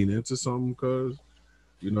can lean into something, because,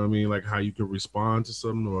 you know what I mean, like how you can respond to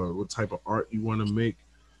something or what type of art you want to make.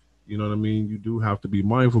 You know what I mean? You do have to be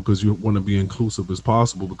mindful because you want to be inclusive as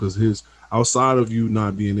possible, because outside of you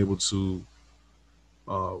not being able to,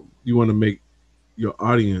 you want to make your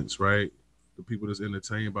audience, right, the people that's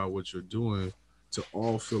entertained by what you're doing, to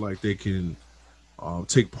all feel like they can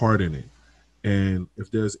take part in it. And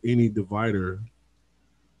if there's any divider,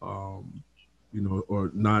 you know,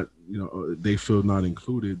 or not, you know, they feel not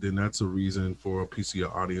included, then that's a reason for a piece of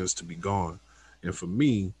your audience to be gone. And for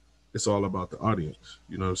me, it's all about the audience.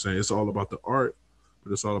 You know what I'm saying? It's all about the art,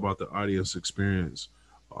 but it's all about the audience experience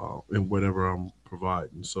and whatever I'm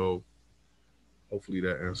providing. So hopefully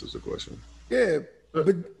that answers the question. Yeah,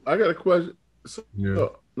 but I got a question. So,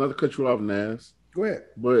 not to cut you off, Nas. Go ahead.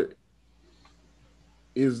 But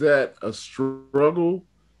is that a struggle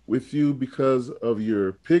with you because of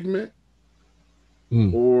your pigment,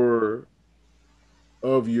 or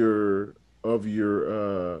of your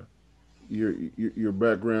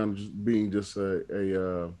background just being just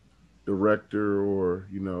a director or,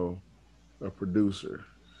 you know, a producer?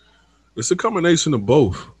 It's a combination of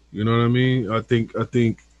both. You know what I mean? I think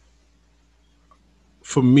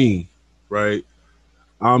for me, right,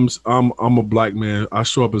 I'm a black man. I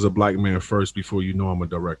show up as a black man first before you know I'm a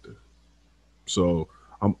director. So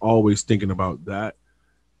I'm always thinking about that.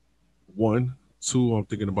 1, 2, I'm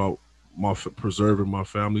thinking about preserving my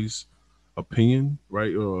family's opinion,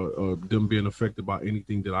 right, or them being affected by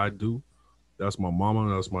anything that I do. That's my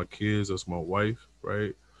mama, that's my kids, that's my wife,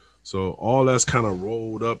 right? So all that's kind of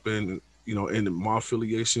rolled up in, you know, in my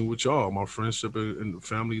affiliation with y'all, my friendship and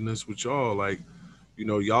familyness with y'all. Like, you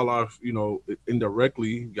know, y'all are, you know,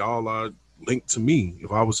 indirectly, y'all are linked to me.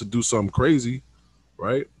 If I was to do something crazy,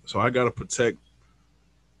 right? So I got to protect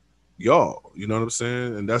y'all, you know what I'm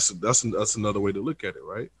saying? And that's another way to look at it,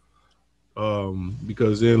 right?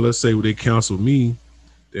 Because then let's say they cancel me,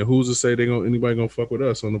 then who's to say anybody gonna fuck with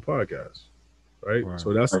us on the podcast, right?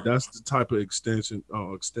 So that's the type of extent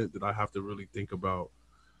that I have to really think about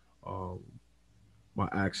my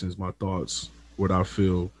actions, my thoughts, what I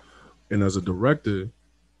feel. And as a director,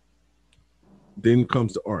 then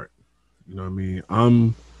comes the art. You know what I mean?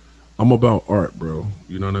 I'm about art, bro.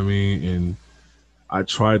 You know what I mean? And I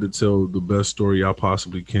try to tell the best story I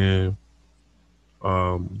possibly can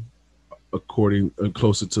according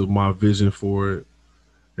closer to my vision for it,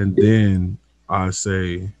 and then I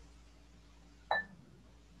say,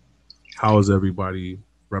 how is everybody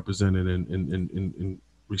represented and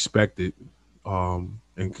respected,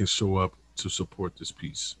 and can show up to support this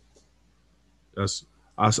piece?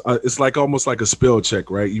 It's like almost like a spell check,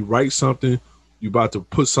 right? You write something, you about to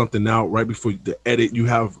put something out right before the edit. You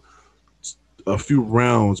have a few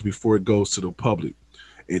rounds before it goes to the public,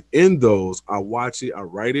 and in those, I watch it, I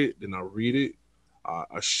write it, then I read it,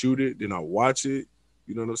 I shoot it, then I watch it.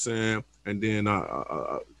 You know what I'm saying? And then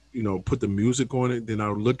I put the music on it. Then I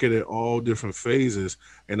look at it all different phases,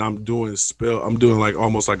 and I'm doing like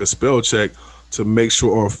almost like a spell check to make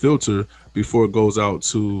sure, or a filter before it goes out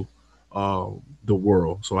to the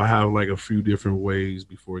world. So I have like a few different ways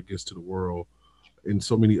before it gets to the world, and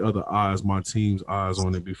so many other eyes, my team's eyes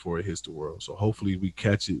on it before it hits the world. So hopefully we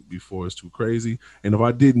catch it before it's too crazy. And if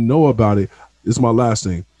I didn't know about it, this is my last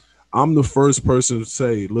thing. I'm the first person to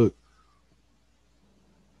say, look,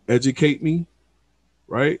 educate me,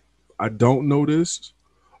 right? I don't know this.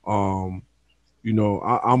 I'm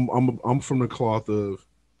from the cloth of,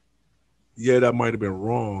 yeah, that might have been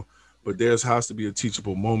wrong, but there has to be a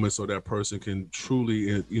teachable moment so that person can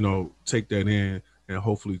truly, take that in and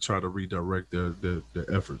hopefully try to redirect their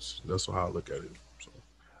efforts. That's how I look at it. So.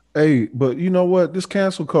 Hey, but you know what? This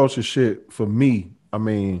cancel culture shit, for me, I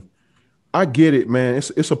mean, I get it, man.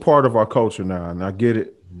 It's a part of our culture now, and I get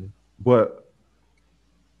it. Mm-hmm. But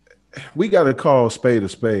we got to call a spade a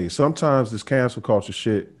spade. Sometimes this cancel culture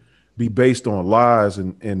shit be based on lies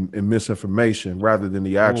and misinformation rather than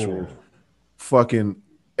the actual fucking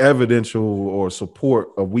evidential or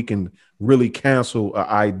support of we can really cancel an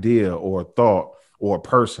idea or a thought or a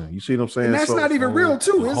person. You see what I'm saying? And that's not even real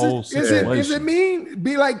too. Is it mean?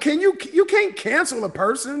 Be like, you can't cancel a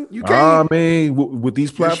person. You can't. I mean, with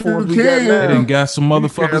these platforms, we got now, and got some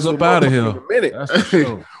motherfuckers up out of here. That's for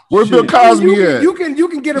sure. Where's Bill Cosby at? You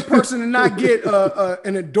can get a person and not get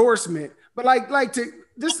an endorsement, but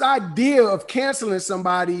this idea of canceling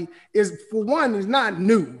somebody is, for one, is not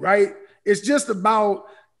new, right? It's just about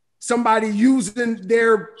somebody using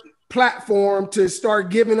their platform to start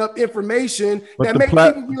giving up information that make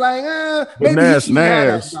people be like, maybe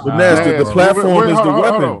the platform is the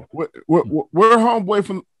weapon. Where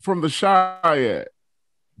homeboy from the Shy at?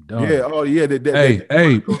 Dumb. Yeah. Oh yeah.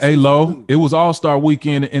 Hey, Lo. It was All-Star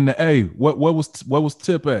Weekend in the A. What was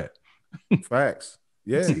Tip at? Facts.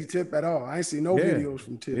 Yeah. I didn't see Tip at all. I ain't see no videos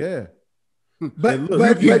from Tip. Yeah. But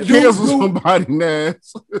somebody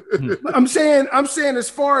Nas. I'm saying as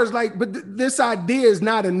far as this idea is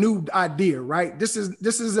not a new idea, right? This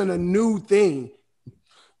isn't a new thing.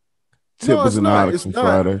 Tip was an article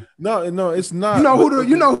Friday. No, it's not. You know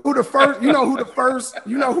who the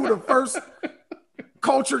first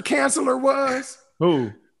culture canceler was?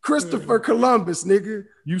 Who? Christopher Columbus, nigga.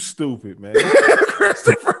 You stupid, man.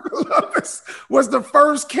 Christopher Columbus was the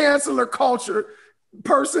first canceler culture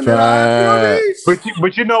person that I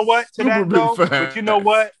but you know what? To that though, but you know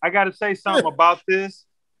what? I got to say something about this.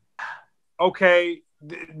 Okay,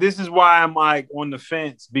 this is why I'm like on the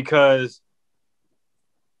fence, because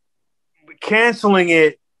canceling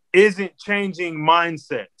it isn't changing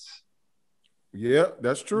mindsets. Yeah,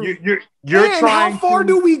 that's true. You're trying. How far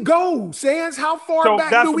do we go, Sans? How far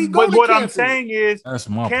back do we go? But what I'm saying is,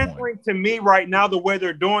 canceling point. To me right now, the way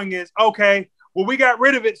they're doing is okay. Well, we got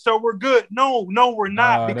rid of it, so we're good. No, we're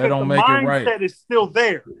not, because the mindset is still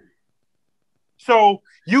there. So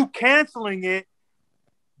you canceling it,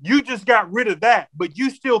 you just got rid of that, but you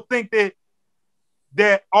still think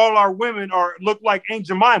that all our women look like Aunt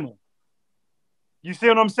Jemima. You see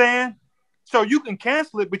what I'm saying? So you can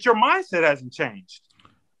cancel it, but your mindset hasn't changed.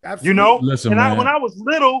 Absolutely. Listen, and when I was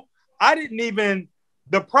little, I didn't even.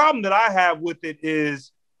 The problem that I have with it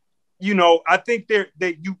is, I think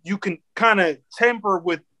that you can kind of temper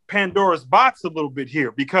with Pandora's box a little bit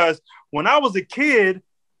here, because when I was a kid,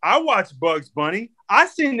 I watched Bugs Bunny. I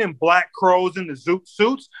seen them black crows in the zoot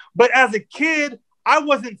suits, but as a kid, I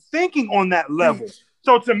wasn't thinking on that level.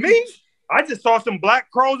 So to me, I just saw some black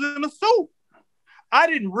crows in a suit. I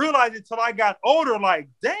didn't realize it till I got older. Like,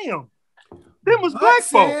 damn, them was black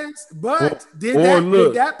folks. But did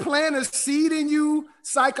that plant a seed in you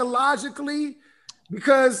psychologically?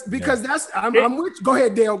 Because that's I'm with you. Go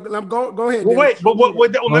ahead, Dale. Go ahead. Well, wait, but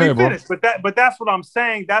let me finish. Bro. But that's what I'm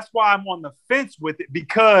saying. That's why I'm on the fence with it,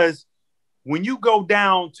 because when you go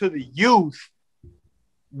down to the youth,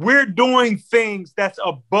 we're doing things that's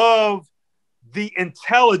above the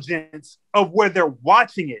intelligence of where they're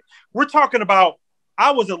watching it. We're talking about,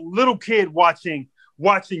 I was a little kid watching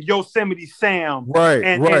watching Yosemite Sam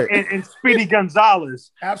and Speedy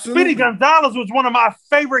Gonzalez. Absolutely. Speedy Gonzalez was one of my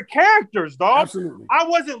favorite characters, dog. Absolutely. I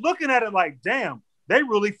wasn't looking at it like, damn, they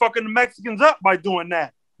really fucking the Mexicans up by doing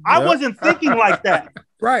that. I wasn't thinking like that.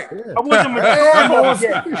 Right. I wasn't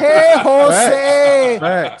mature. Hey, Jose.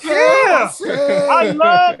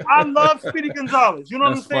 I love Speedy Gonzalez. You know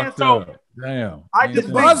what I'm saying? So damn. I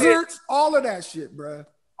just buzzards, all of that shit, bro.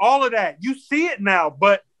 All of that. You see it now,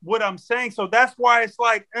 but what I'm saying, so that's why it's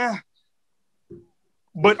like,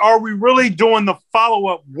 but are we really doing the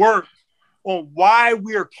follow-up work on why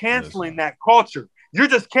we are canceling that culture? You're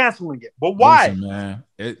just canceling it, but why? Listen, man.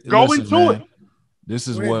 Go into it. This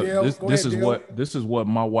is what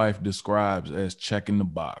my wife describes as checking the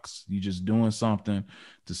box. You just doing something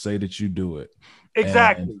to say that you do it.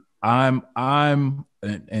 Exactly. And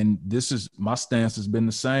and this is my stance has been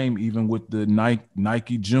the same even with the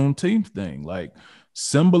Nike Juneteenth thing. Like,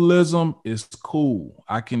 symbolism is cool.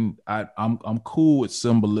 I'm cool with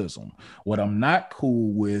symbolism. What I'm not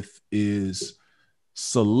cool with is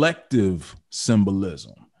selective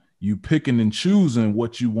symbolism. You picking and choosing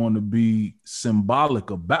what you want to be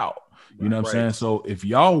symbolic about. You know what I'm saying? So if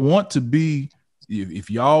y'all want to be,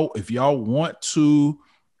 if y'all want to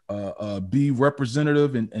be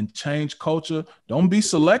representative and change culture, don't be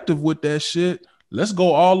selective with that shit. Let's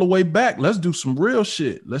go all the way back. Let's do some real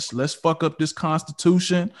shit. Let's fuck up this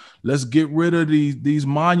Constitution. Let's get rid of these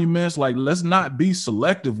monuments. Like, let's not be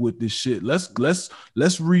selective with this shit. Let's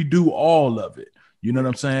redo all of it. You know what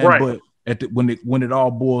I'm saying? Right. But when it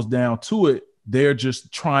all boils down to it, they're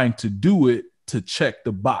just trying to do it to check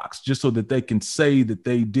the box, just so that they can say that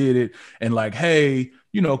they did it. And like, hey,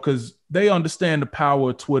 you know, because they understand the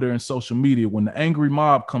power of Twitter and social media. When the angry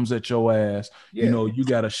mob comes at your ass, you know, you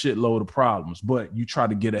got a shitload of problems, but you try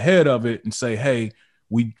to get ahead of it and say, hey,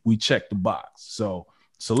 we checked the box. So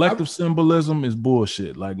selective symbolism is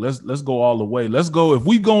bullshit. Like, let's go all the way. Let's go. If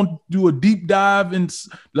we gonna do a deep dive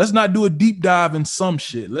let's not do a deep dive in some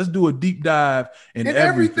shit. Let's do a deep dive in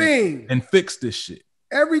everything and fix this shit.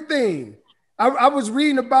 Everything. I was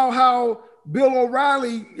reading about how Bill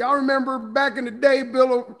O'Reilly, y'all remember back in the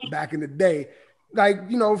day, like,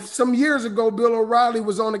 you know, some years ago, Bill O'Reilly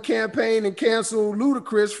was on a campaign and canceled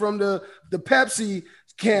Ludacris from the Pepsi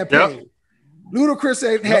campaign. Yep.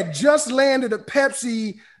 Ludacris had just landed a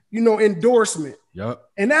Pepsi, you know, endorsement. Yep.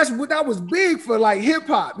 And that was big for like hip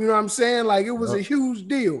hop. You know what I'm saying? Like, it was a huge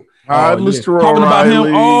deal. Mr.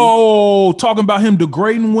 Talking about him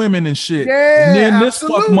degrading women and shit. Yeah, and then this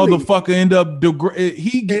motherfucker end up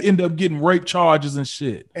getting rape charges and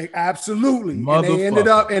shit. Absolutely. And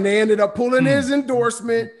they ended up pulling his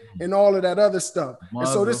endorsement and all of that other stuff. And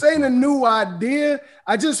so this ain't a new idea.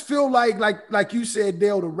 I just feel like you said,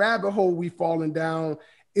 Dale, the rabbit hole we falling down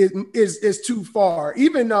is too far.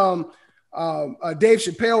 Even Dave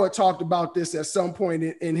Chappelle had talked about this at some point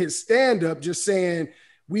in his stand-up, just saying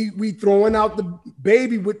we throwing out the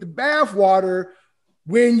baby with the bathwater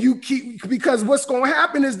when you keep, because what's going to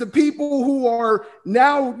happen is the people who are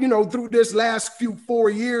now, you know, through this last 4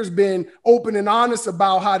 years been open and honest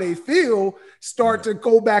about how they feel, start to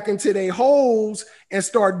go back into their holes and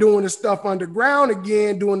start doing the stuff underground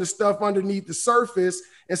again, doing the stuff underneath the surface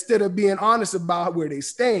instead of being honest about where they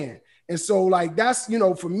stand. And so, like, that's, you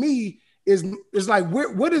know, for me is like,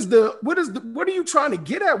 what are you trying to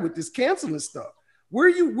get at with this canceling stuff? Where are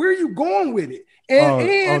you going with it?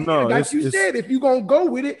 And like you said, if you're gonna go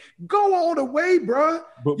with it, go all the way, bro.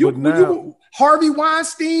 But now, Harvey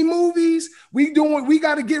Weinstein movies, we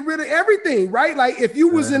got to get rid of everything, right? Like, if you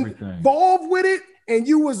was involved with it and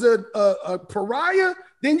you was a pariah,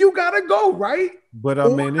 then you gotta go, right? But I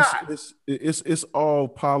mean, it's all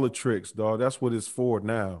politics, dog. That's what it's for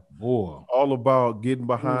now. Boy, all about getting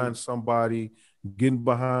behind somebody, getting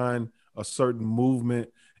behind a certain movement.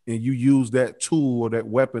 And you use that tool or that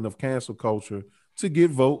weapon of cancel culture to get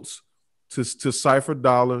votes, to cipher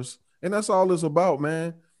dollars, and that's all it's about,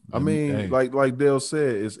 man. I mean, like Dale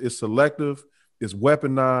said, it's selective, it's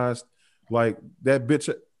weaponized. Like that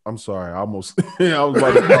bitch. I'm sorry, I almost I was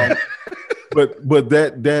like, but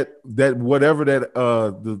that whatever that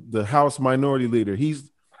the House Minority Leader,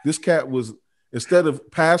 this cat was, instead of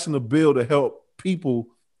passing a bill to help people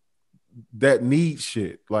that need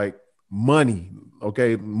shit like money.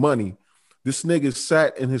 Okay, money. This nigga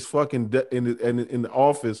sat in his fucking in the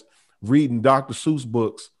office reading Dr. Seuss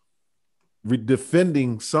books,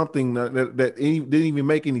 defending something that didn't even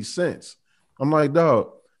make any sense. I'm like,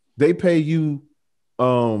 dog, they pay you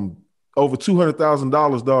over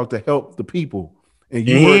 $200,000, dog, to help the people, and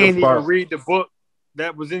you didn't even read the book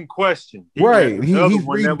that was in question. Right? He's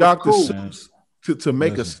reading Dr. Seuss to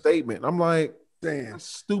make a statement. I'm like, damn,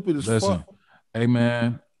 stupid as fuck. Hey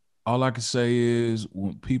man, all I can say is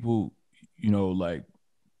when people, like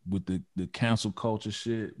with the cancel culture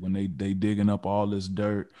shit, when they digging up all this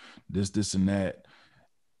dirt, this and that.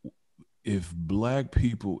 If black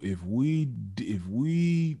people, if we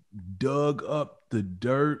dug up the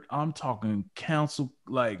dirt, I'm talking council,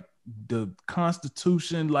 like the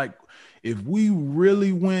Constitution, like if we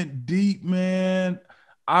really went deep, man,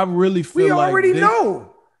 I really feel we like already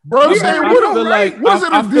know. Bro, We saying, already know, right? what is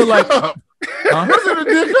it I to feel dig like, up? huh? What is it to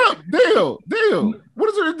dig up? Dale. What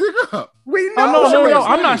is it to dig up? We know. Oh, no.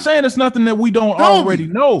 I'm not saying it's nothing that we don't already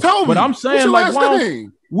know. But I'm saying, like, why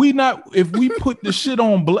we not, if we put the shit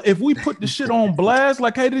on blast,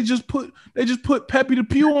 like, hey, they just put Pepe Le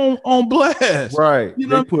Pew on blast. Right. You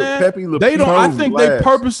know they put Pepe Le Pew. They don't, I think blast.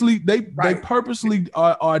 they purposely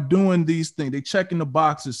are doing these things. They checking the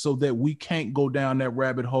boxes so that we can't go down that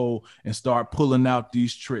rabbit hole and start pulling out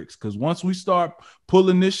these tricks. Because once we start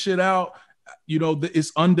pulling this shit out,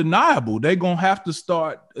 it's undeniable. They're gonna have to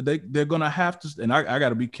start. They're gonna have to, and I got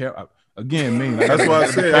to be careful. Again, that's why I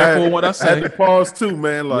said careful on what I say. I had to pause too,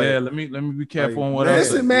 man. Like, yeah, let me be careful on what I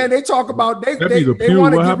say. Listen, man, they talk about they Pew. want to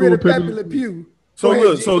What get happened rid of with Pepe Pepe Le Pew. So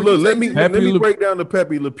look, let me Pepe break down the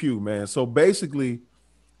Pepe Le Pew, man. So basically,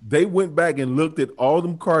 they went back and looked at all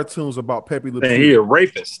them cartoons about Pepe Le Pew. And he a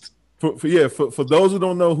rapist. For those who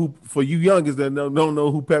don't know for you youngins that don't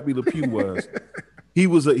know who Pepe Le Pew was, he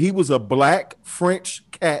was a black French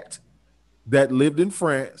cat that lived in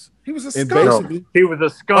France. He was a and skunk. basically, he was a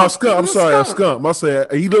skunk. Oh, skunk. I'm sorry, a skunk. I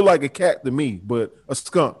said he looked like a cat to me, but a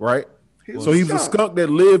skunk, right? He was a skunk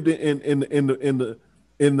that lived in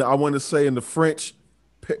the I want to say in the French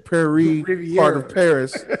Paris part of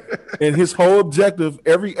Paris, and his whole objective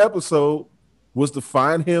every episode was to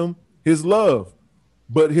find him his love,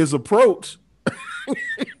 but his approach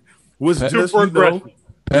was just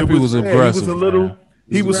Pepe was aggressive. He was a little.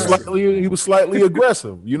 He was slightly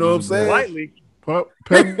aggressive. You know what I'm saying? Slightly.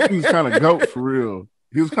 Pepe was kind of goat for real.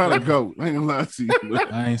 He was kind of goat. I ain't gonna lie to you.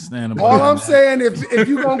 I ain't standing. All I'm saying, if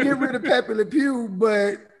you're gonna get rid of Pepe Le Pew,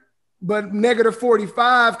 but negative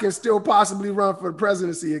 45 can still possibly run for the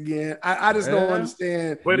presidency again. I just don't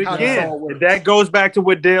understand. But again, that goes back to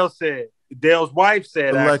what Dale said. Dale's wife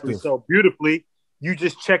said actually so beautifully. You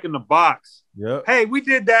just checking the box. Yeah. Hey, we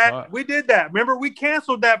did that. We did that. Remember, we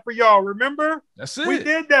canceled that for y'all. Remember? That's it. We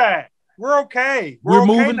did that. We're okay. We're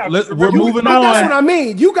moving. We're moving on. That's what I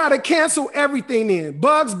mean. You got to cancel everything in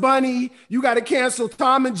Bugs Bunny. You got to cancel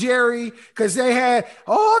Tom and Jerry because they had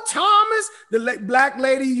Thomas, the black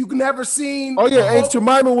lady you never seen. Oh yeah, Aunt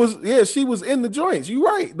Jemima she was in the joints. You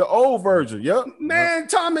right, the old version. Yep. Man,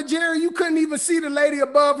 Tom and Jerry, you couldn't even see the lady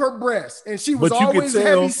above her breast, and she was always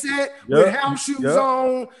heavy set with house shoes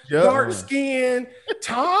on, dark skin.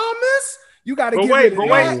 Thomas, you got to get rid of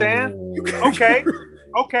that. Wait, Stan.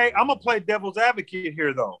 Okay, I'm gonna play devil's advocate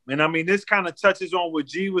here, though, and I mean this kind of touches on what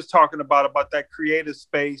G was talking about that creative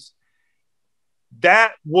space.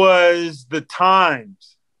 That was the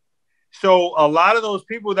times. So a lot of those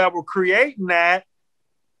people that were creating that,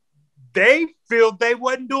 they feel they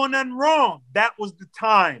wasn't doing nothing wrong. That was the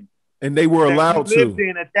time, and they were allowed to lived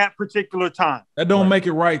in at that particular time. That don't make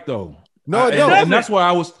it right, though. No, it don't. And that's what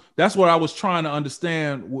I was trying to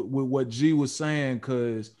understand with what G was saying,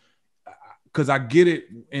 because I get it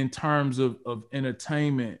in terms of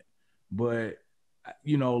entertainment, but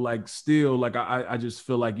like still, like I just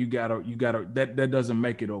feel like you gotta that doesn't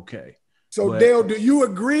make it okay. So Dale, do you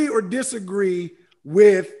agree or disagree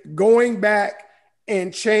with going back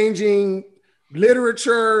and changing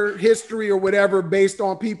literature, history, or whatever based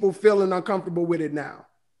on people feeling uncomfortable with it now?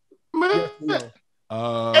 Man,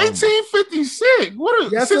 1856. What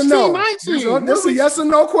is yes 1619? Or no? This is a yes or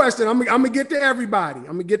no question. I'm gonna get to everybody.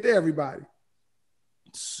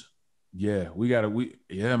 Yeah, we gotta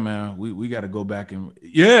go back and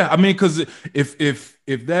I mean, because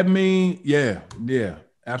if that mean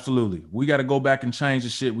absolutely, we got to go back and change the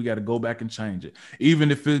shit. We got to go back and change it,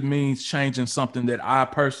 even if it means changing something that I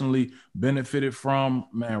personally benefited from.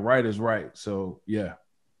 Man, right is right. So yeah,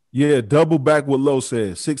 double back what Lo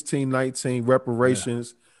said. 1619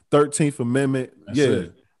 reparations, 13th Amendment.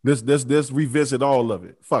 That's let's revisit all of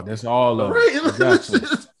it. Fuck, that's all of it. Exactly.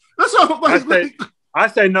 That's all. I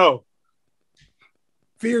say no.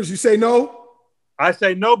 Fears, you say no? I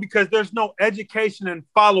say no because there's no education and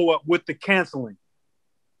follow-up with the canceling.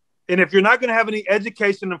 And if you're not going to have any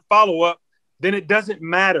education and follow-up, then it doesn't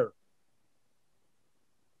matter.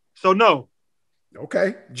 So no.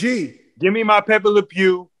 Okay. G. Give me my Pepe Le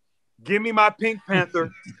Pew. Give me my Pink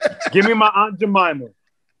Panther. Give me my Aunt Jemima.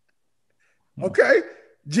 Okay.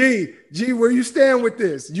 G, where you stand with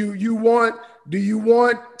this? Do you want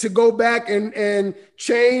to go back and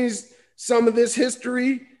change some of this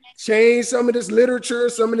history, change some of this literature,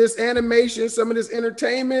 some of this animation, some of this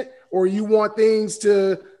entertainment, or you want things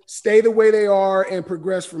to stay the way they are and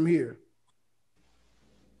progress from here?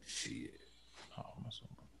 Shit.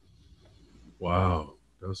 Wow.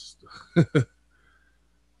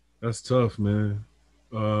 That's tough, man.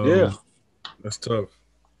 Yeah. That's tough.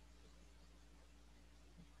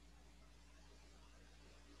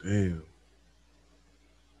 Damn.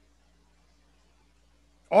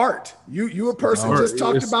 Art. You a person just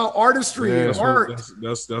talked about artistry and art.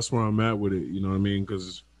 That's where I'm at with it. You know what I mean?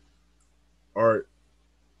 Because art,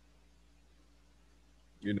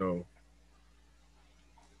 you know,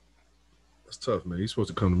 it's tough, man. You're supposed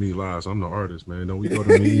to come to me last. I'm the artist, man. Don't we go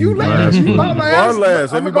to me? You last. You are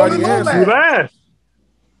last. Everybody answers. You last.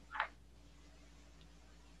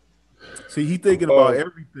 See, he thinking about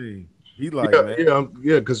everything. He like,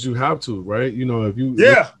 because you have to, right? You know, if you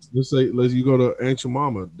let's say you go to Aunt your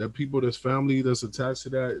mama, that people that's family that's attached to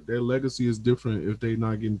that, their legacy is different if they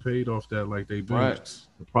not getting paid off that like they been. Right.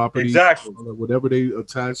 The property, exactly, whatever they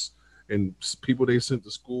attach, and people they sent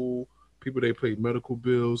to school, people they paid medical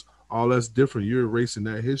bills, all that's different. You're erasing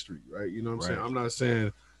that history, right? You know what I'm saying? I'm not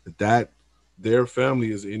saying that their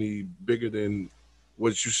family is any bigger than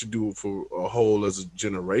what you should do for a whole as a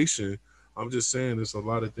generation. I'm just saying there's a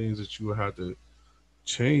lot of things that you will have to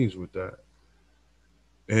change with that.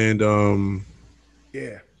 And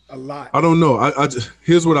a lot. I don't know. I just,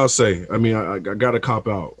 here's what I'll say. I mean, I got to cop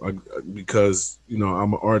out because, you know,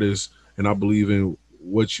 I'm an artist and I believe in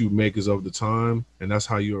what you make is of the time, and that's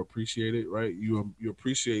how you appreciate it, right? You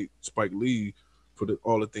appreciate Spike Lee for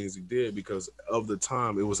all the things he did because of the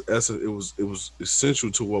time. It was essential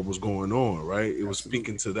to what was going on, right? It was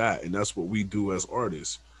speaking to that, and that's what we do as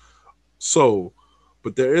artists. So,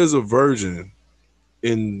 but there is a version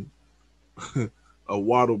in a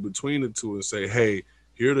waddle between the two and say, hey,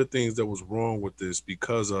 here are the things that was wrong with this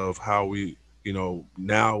because of how we, you know,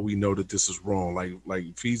 now we know that this is wrong. Like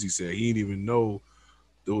Feezy said, he didn't even know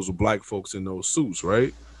those were black folks in those suits,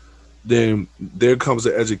 right? Then there comes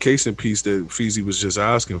the education piece that Feezy was just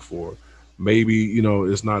asking for. Maybe, you know,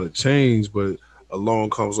 it's not a change, but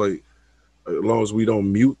along comes like, as long as we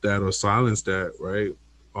don't mute that or silence that, right?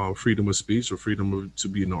 Freedom of speech or freedom to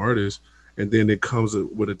be an artist, and then it comes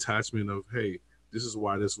with attachment of, hey, this is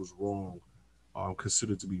why this was wrong,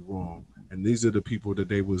 considered to be wrong, and these are the people that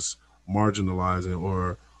they was marginalizing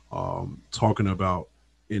or talking about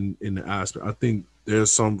in the aspect. I think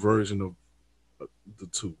there's some version of the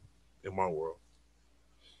two in my world.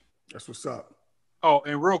 That's what's up. Oh,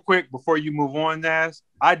 and real quick before you move on, Nas,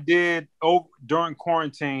 during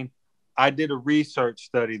quarantine, I did a research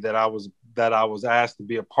study that I was asked to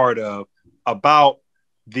be a part of about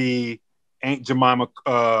the Aunt Jemima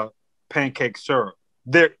pancake syrup.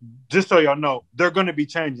 Just so y'all know, they're going to be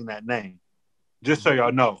changing that name. Just so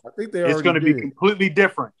y'all know, I think it's going to be completely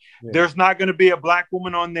different. Yeah. There's not going to be a black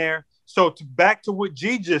woman on there. So back to what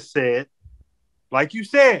G just said, like you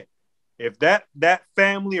said, if that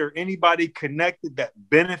family or anybody connected that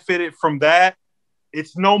benefited from that,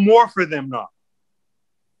 it's no more for them now.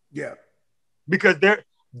 Yeah, because that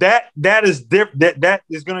is different. That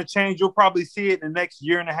is going to change. You'll probably see it in the next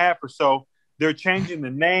year and a half or so. They're changing the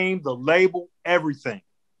name, the label, everything.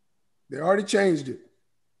 They already changed it.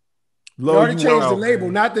 They already changed the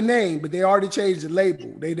label, not the name, but they already changed the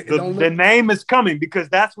label. The name is coming because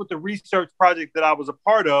that's what the research project that I was a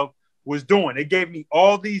part of was doing. It gave me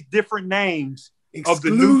all these different names of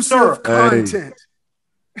the new syrup content.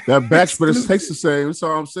 Hey, that batch for this tastes the same. That's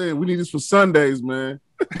all I'm saying. We need this for Sundays, man.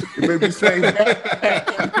 It may be the same batch.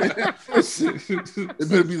 It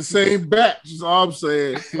better be the same batch. That's all I'm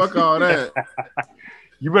saying. Fuck all that.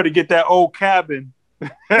 You better get that old cabin.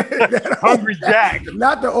 Hungry Jack.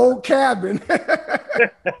 Not the old cabin.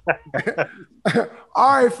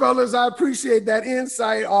 All right, fellas. I appreciate that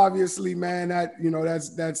insight. Obviously, man.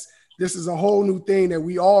 This is a whole new thing that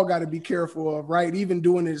we all got to be careful of, right? Even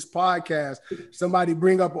doing this podcast, somebody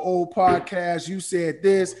bring up an old podcast. You said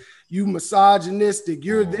this. You misogynistic.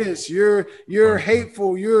 You're this. You're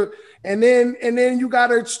hateful. And then you got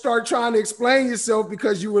to start trying to explain yourself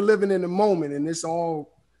because you were living in the moment, and it's all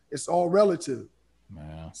relative.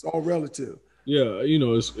 Man, it's all relative. Yeah, you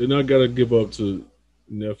know, and I gotta give up to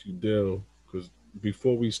nephew Dell because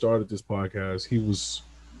before we started this podcast, he was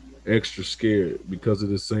extra scared because of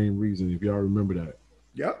the same reason. If y'all remember that.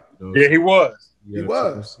 Yep. You know, yeah, he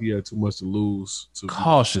was. He had too much to lose.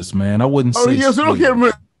 Cautious, man. I wouldn't say. Oh yeah, so don't get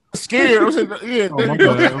me scared. I'm saying, yeah. Oh, my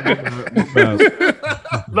bad.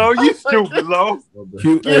 Lo, you stupid, Lo.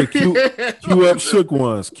 Cue up shook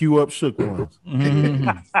ones. Mm-hmm.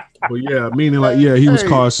 But yeah, meaning like, yeah, he was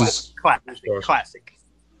cautious. Classic.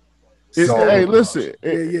 Hey, listen,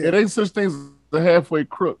 yeah. It ain't such things as a halfway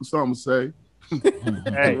crook. Some say.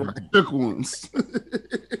 Hey, Shook ones.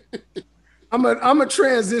 I'm gonna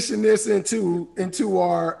transition this into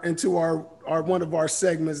our one of our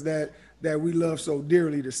segments that we love so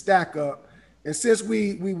dearly, to stack up. And since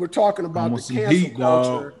we were talking about the cancel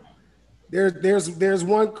culture, there's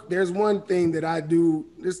one thing that I do.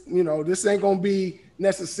 This, this ain't gonna be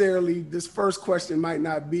necessarily, this first question might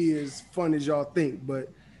not be as fun as y'all think, but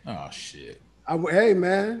oh shit. Hey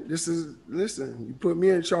man, listen, you put me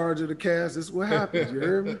in charge of the cast, this is what happens. You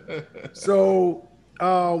heard me? So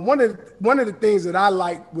one of the things that I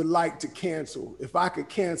would like to cancel, if I could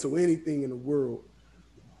cancel anything in the world,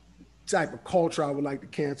 type of culture I would like to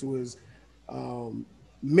cancel is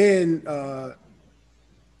men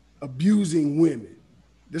abusing women.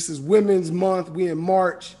 This is Women's Month. We in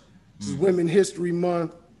March. This is Women History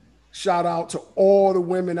Month. Shout out to all the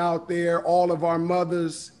women out there, all of our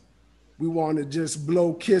mothers. We want to just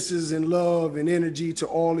blow kisses and love and energy to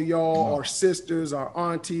all of y'all, our sisters, our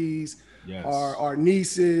aunties, yes, our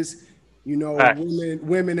nieces.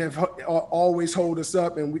 Women have always hold us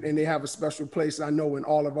up, and they have a special place, I know, in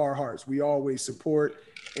all of our hearts. We always support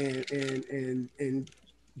and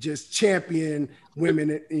just champion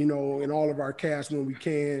women, in all of our casts when we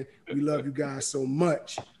can. We love you guys so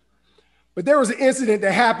much. But there was an incident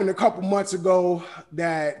that happened a couple months ago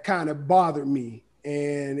that kind of bothered me.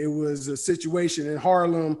 And it was a situation in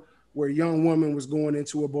Harlem where a young woman was going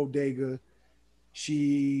into a bodega.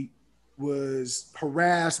 She was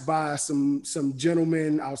harassed by some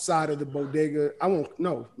gentlemen outside of the bodega.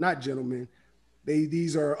 Not gentlemen.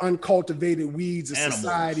 These are uncultivated weeds of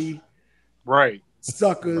society. Right.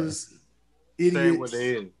 Suckers, idiots, what they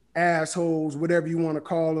is. Assholes, whatever you want to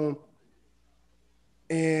call them.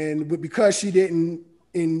 And because she didn't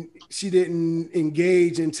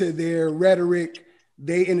engage into their rhetoric,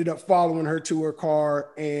 they ended up following her to her car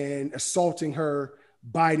and assaulting her,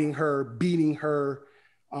 biting her, beating her.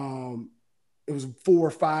 It was 4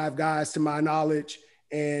 or 5 guys to my knowledge,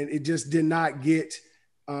 and it just did not get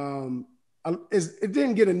it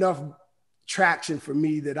didn't get enough traction for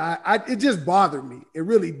me that it just bothered me. It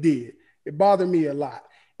really did. It bothered me a lot.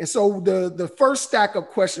 And so the first stack up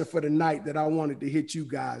question for the night that I wanted to hit you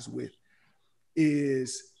guys with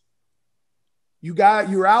is,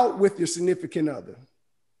 you're out with your significant other.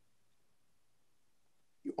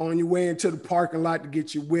 You're on your way into the parking lot to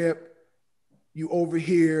get your whip. You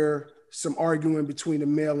overhear some arguing between the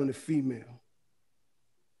male and the female.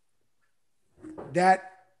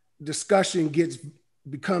 That discussion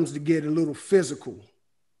becomes to get a little physical.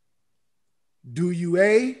 Do you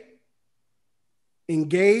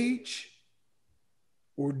engage,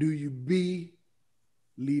 or do you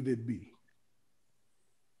leave it be?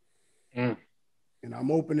 And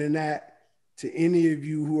I'm opening that to any of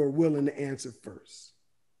you who are willing to answer first.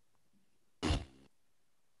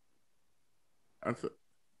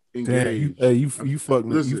 Engage. You fuck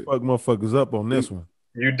motherfuckers up on this one.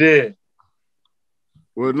 You did.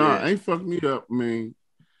 Well, ain't fucked me up. I mean,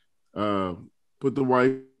 put the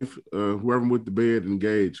wife, whoever I'm with the bed,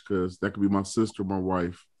 engaged, because that could be my sister, my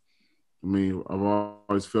wife. I mean, I've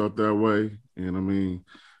always felt that way. And I mean,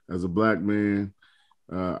 as a black man,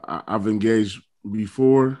 I've engaged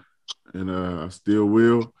before, and I still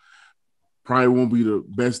will. Probably won't be the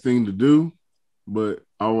best thing to do, but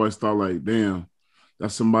I always thought, like, damn,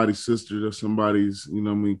 that's somebody's sister, that's somebody's,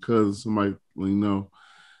 cousin, somebody,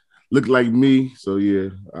 look like me. So yeah,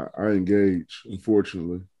 I engage,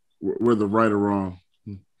 unfortunately, whether right or wrong.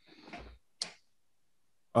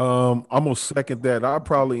 I'm gonna second that. I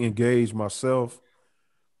probably engage myself.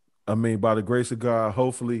 I mean, by the grace of God,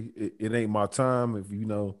 hopefully it ain't my time.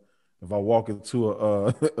 If I walk into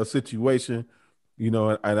a situation,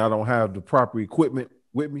 and I don't have the proper equipment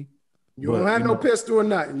with me. You don't have no pistol or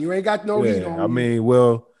nothing. You ain't got no heat on you. I mean,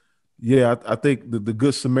 well, yeah, I think the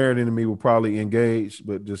good Samaritan in me will probably engage,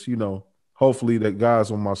 but just, hopefully that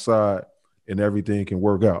God's on my side and everything can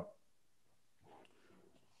work out.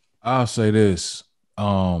 I'll say this.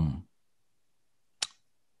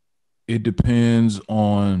 It depends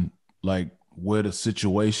on like where the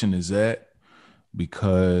situation is at,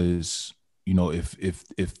 because,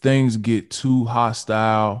 if things get too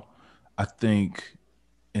hostile, I think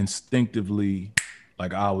instinctively,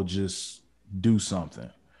 like, I would just do something.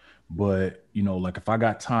 But, like, if I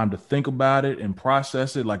got time to think about it and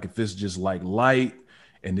process it, like if it's just like light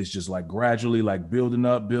and it's just like gradually like building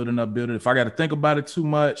up. If I got to think about it too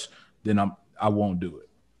much, then I won't do it.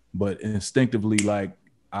 But instinctively, like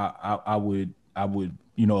I would I would,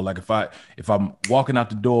 you know, like if I'm walking out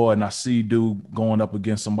the door and I see dude going up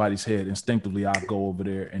against somebody's head, instinctively I'll go over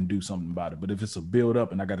there and do something about it. But if it's a build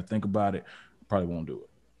up and I got to think about it, I probably won't do it.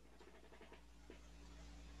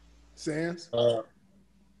 Sands?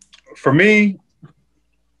 For me,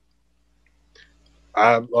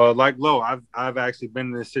 I like Lo. I've actually been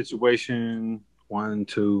in this situation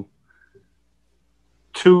two,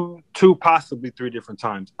 possibly 3 different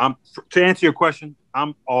times. To answer your question,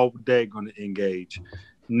 I'm all day going to engage.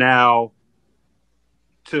 Now,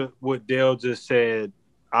 to what Dale just said,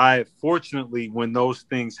 fortunately, when those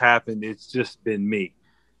things happen, it's just been me.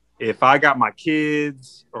 If I got my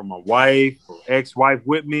kids or my wife or ex-wife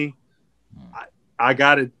with me, I'm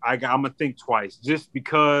gonna think twice, just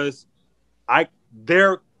because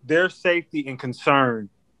their safety and concern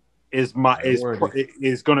is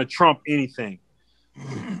gonna trump anything.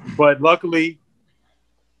 But luckily,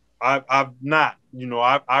 I've not. You know,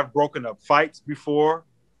 I've broken up fights before,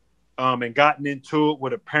 and gotten into it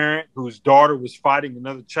with a parent whose daughter was fighting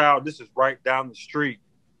another child. This is right down the street.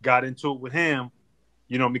 Got into it with him,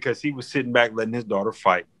 you know, because he was sitting back letting his daughter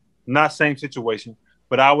fight. Not same situation,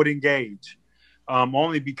 but I would engage,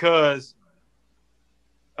 only because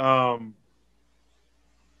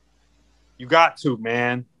you got to,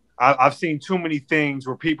 man. I've seen too many things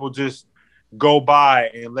where people just go by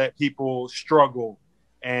and let people struggle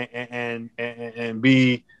and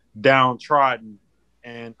be downtrodden.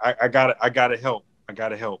 And I gotta help. I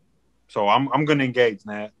gotta help. So I'm gonna engage,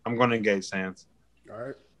 Nat. I'm gonna engage, Sands. All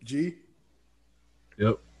right, G.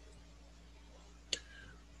 Yep.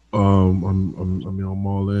 I'm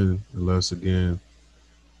all in, unless again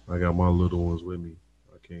I got my little ones with me.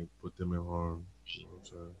 I can't put them in harm. You know what I'm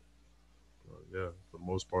saying? Yeah, for the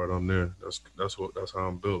most part, I'm there. That's how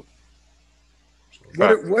I'm built. So.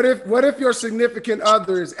 What if your significant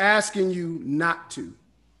other is asking you not to?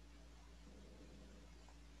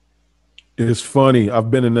 It's funny. I've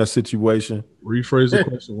been in that situation. Rephrase the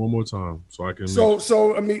question one more time so I can.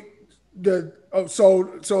 So I mean,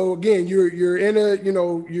 so again, you're in a, you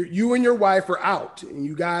know, you and your wife are out, and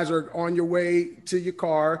you guys are on your way to your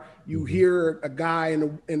car. You hear a guy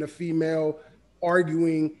and a female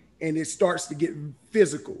arguing, and it starts to get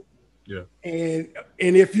physical. Yeah. And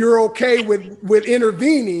if you're okay with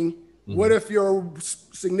intervening, what if your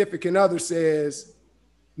significant other says,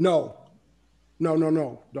 no,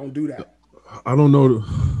 don't do that? I don't know.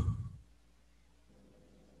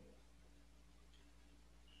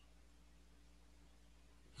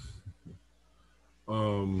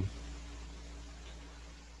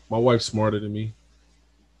 My wife's smarter than me,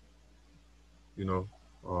 you know,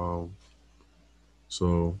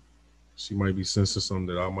 so she might be sensing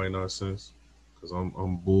something that I might not sense, because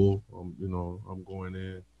I'm bull. I'm going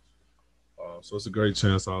in. So it's a great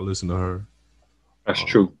chance I'll listen to her. That's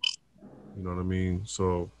true. You know what I mean?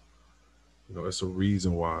 So, you know, it's a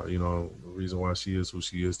reason why. You know, the reason why she is who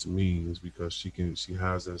she is to me is because she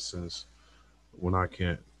has that sense when I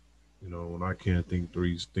can't. You know, when I can't think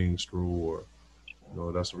things through, or, you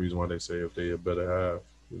know, that's the reason why they say if they a better half.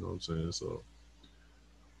 You know what I'm saying? So,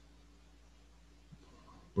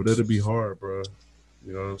 but it'll be hard, bro.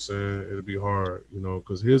 You know what I'm saying? It'll be hard, you know,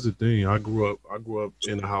 because here's the thing. I grew up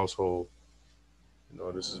in a household. You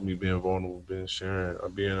know, this is me being vulnerable, being sharing. I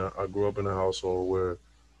grew up in a household where,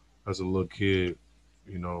 as a little kid,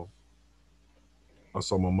 you know, I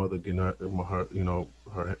saw my mother getting her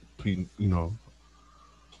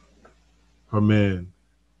man,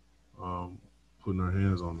 putting her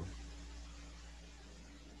hands on her.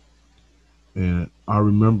 And I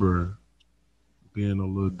remember being a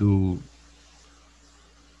little dude,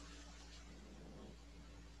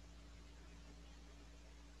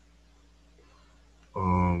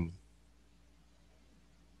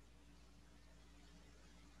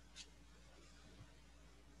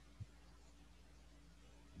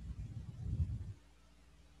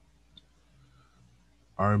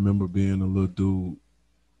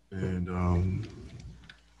 and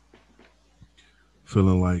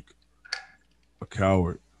feeling like a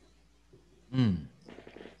coward.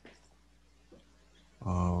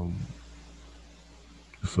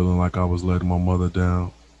 Feeling like I was letting my mother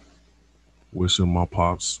down. Wishing my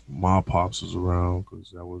pops was around,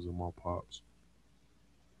 because that wasn't my pops.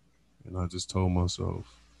 And I just told myself,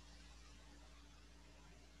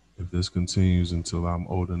 if this continues until I'm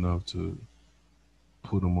old enough to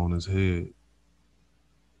put him on his head,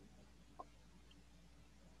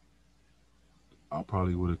 I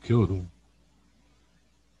probably would have killed him.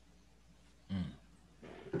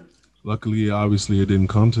 Luckily, obviously, it didn't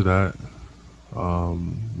come to that.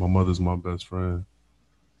 My mother's my best friend.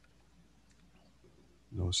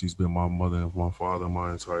 You You know, she's been my mother and my father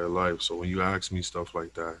my entire life. So when you ask me stuff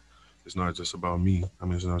like that, it's not just about me. I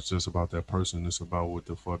mean, it's not just about that person. It's about what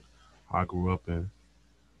the fuck I grew up in.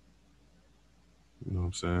 You know what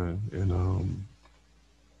I'm saying? And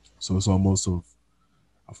so it's almost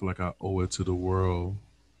I feel like I owe it to the world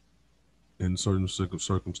in certain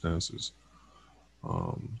circumstances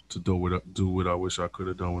to do what I wish I could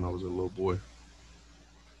have done when I was a little boy.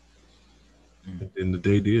 And the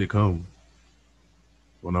day did come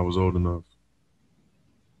when I was old enough.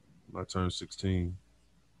 I turned 16.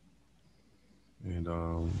 And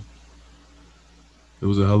it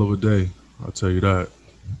was a hell of a day, I'll tell you that.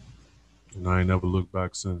 And I ain't never looked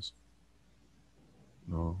back since.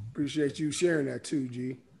 No. Appreciate you sharing that too,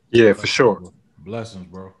 G. Yeah, for sure. Blessings,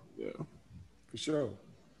 bro. Yeah, for sure.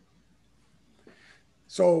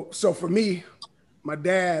 So for me, my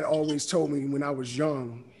dad always told me when I was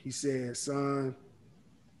young, he said, son,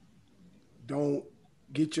 don't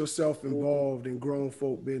get yourself involved in grown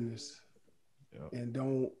folk business. Yeah. And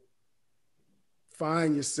don't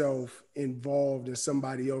find yourself involved in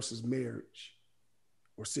somebody else's marriage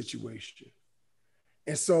or situation.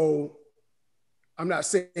 And so I'm not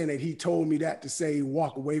saying that he told me that to say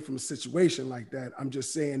walk away from a situation like that. I'm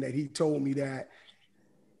just saying that he told me that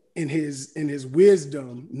in his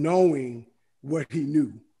wisdom, knowing what he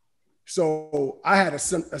knew. So I had a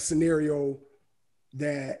scenario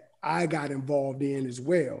that I got involved in as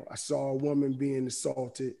well. I saw a woman being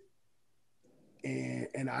assaulted,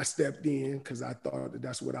 and I stepped in because I thought that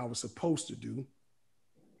that's what I was supposed to do.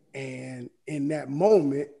 And in that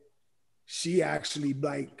moment, she actually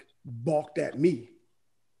like balked at me.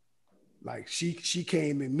 Like she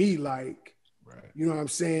came at me like, right. You know what I'm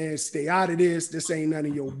saying? Stay out of this. This ain't none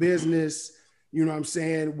of your business. You know what I'm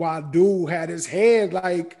saying? While dude had his hand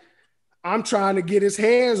like, I'm trying to get his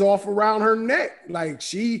hands off around her neck. Like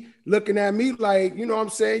she looking at me like, you know what I'm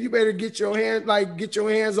saying? You better get your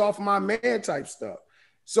hands off my man type stuff.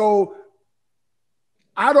 So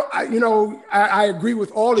I agree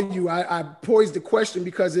with all of you. I posed the question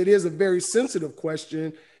because it is a very sensitive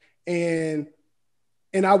question. And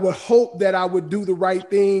I would hope that I would do the right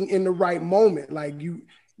thing in the right moment. Like you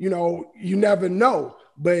never know.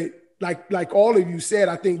 But like all of you said,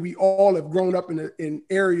 I think we all have grown up in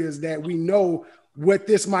areas that we know what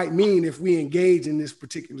this might mean if we engage in this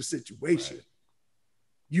particular situation.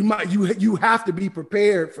 Right. You have to be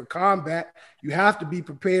prepared for combat. You have to be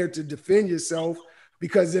prepared to defend yourself,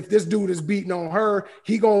 because if this dude is beating on her,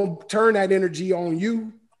 he gonna turn that energy on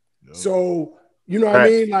you. Yep. So you know what I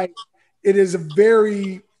mean? Like it is a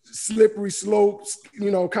very slippery slope,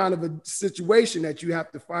 kind of a situation that you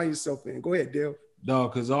have to find yourself in. Go ahead, Dale. No,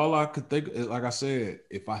 because all I could think is, like I said,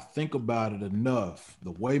 if I think about it enough,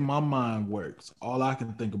 the way my mind works, all I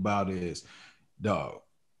can think about is, dog,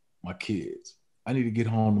 my kids. I need to get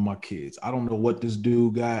home to my kids. I don't know what this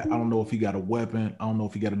dude got. I don't know if he got a weapon. I don't know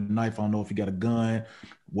if he got a knife. I don't know if he got a gun,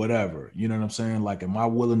 whatever. You know what I'm saying? Like, am I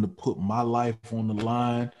willing to put my life on the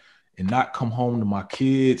line and not come home to my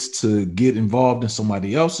kids to get involved in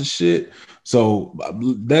somebody else's shit? So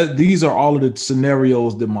these are all of the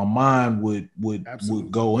scenarios that my mind would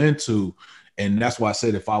go into. And that's why I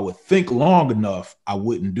said if I would think long enough, I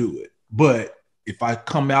wouldn't do it. But if I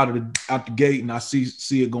come out the gate and I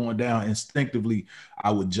see it going down instinctively, I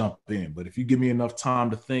would jump in. But if you give me enough time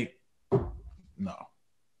to think, no.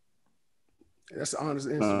 That's an honest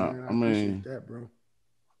answer, man. I appreciate that, bro.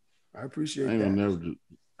 I appreciate that.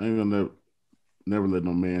 I ain't gonna never let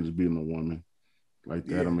no man just beat no woman like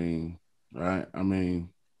that. Yeah. I mean, right? I mean,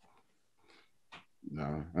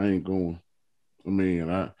 nah, I ain't going. I mean,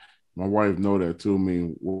 my wife know that too. I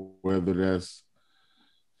mean, whether that's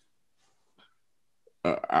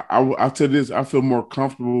I'll tell you this, I feel more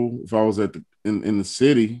comfortable if I was in the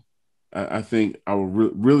city. I think I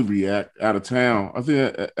would really react. Out of town, I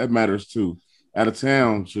think that matters too. Out of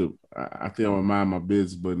town, I think I would mind my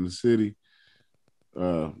business, but in the city,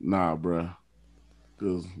 nah, bro.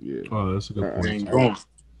 Yeah. Oh, that's a good point.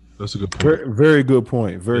 That's a good point. Very, very good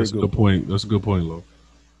point. Very good point. That's a good point, Lo.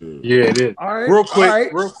 Yeah, it is. All right.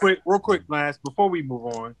 Real quick, Lance, before we move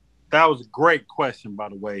on. That was a great question, by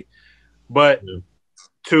the way. But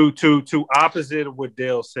to opposite of what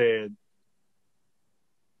Dale said,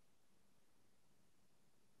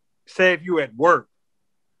 say if you at work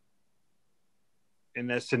in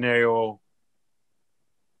that scenario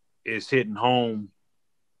is hitting home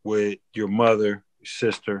with your mother, your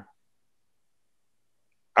sister,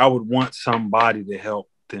 I would want somebody to help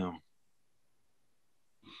them.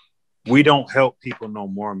 We don't help people no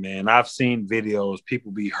more, man. I've seen videos,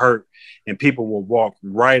 people be hurt and people will walk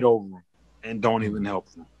right over them and don't even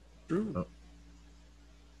help them. True.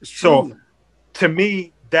 So to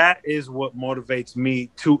me, that is what motivates me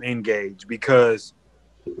to engage, because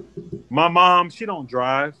my mom, she don't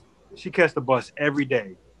drive. She catch the bus every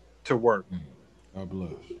day to work. God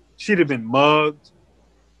bless. She'd have been mugged.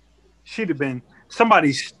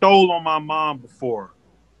 Somebody stole on my mom before.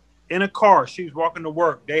 In a car, she was walking to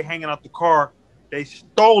work. They hanging out the car. They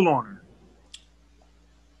stole on her.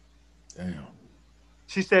 Damn.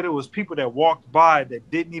 She said it was people that walked by that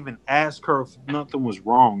didn't even ask her if nothing was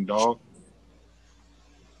wrong, dog.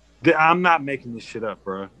 I'm not making this shit up,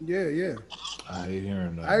 bro. Yeah. I hate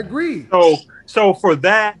hearing that. I agree. So for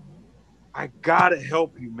that, I gotta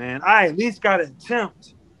help you, man. I at least gotta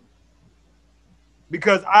attempt.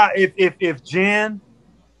 Because if Jen,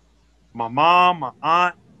 my mom, my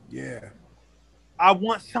aunt, yeah, I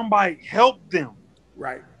want somebody to help them.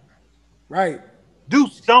 Right. Do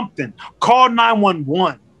something. Call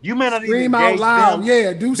 911. You may not scream even out loud. them.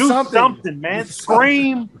 Yeah, do something, man. Do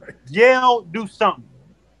Scream, something. yell, do something.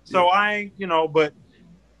 So I ain't, but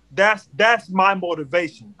that's my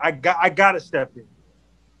motivation. I gotta step in.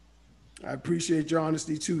 I appreciate your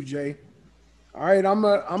honesty too, Jay. All right, I'm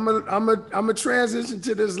a transition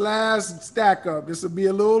to this last stack up. This will be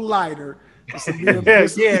a little lighter. That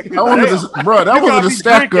wasn't a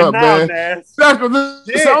stack up, man. Stack up.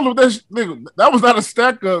 That was not a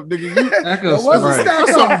stack up, nigga. That was a stack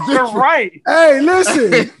up. You're right. Hey,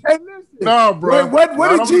 listen. No, bro.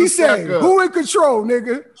 What did G say? Who in control,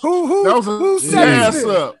 nigga? Who set this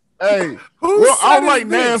up? Hey, I don't like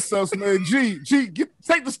Nasseh, man. G,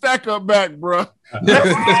 take the stack up back, bro.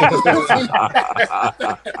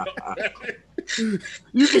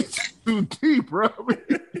 You get too deep, bro.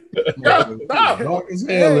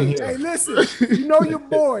 Hey, listen. You know your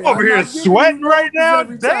boy. Over here sweating right now.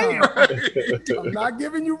 Damn. I'm not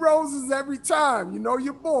giving you roses every time. You know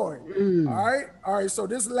your boy. All right. So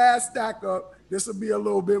this last stack up, this will be a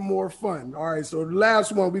little bit more fun. All right. So the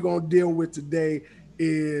last one we're gonna deal with today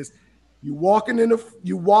is you walking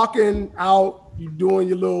out, you doing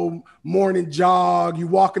your little morning jog, you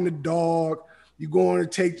walking the dog, you going to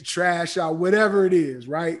take the trash out, whatever it is,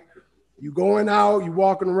 right? You going out, you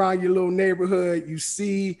walking around your little neighborhood, you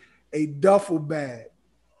see a duffel bag.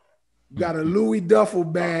 You got a Louis duffel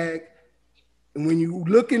bag, and when you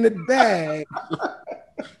look in the bag,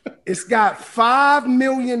 it's got $5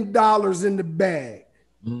 million in the bag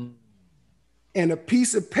and a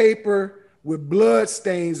piece of paper with blood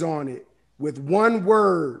stains on it with one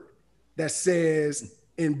word that says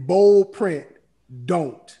in bold print,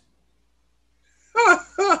 "Don't."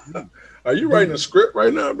 Are you writing a script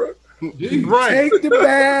right now, bro? Right. Take the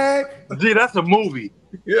bag. Gee, that's a movie.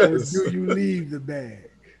 Yes. Or do you leave the bag?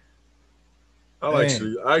 I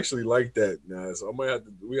actually like that now. So we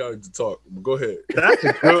have to talk. Go ahead. That's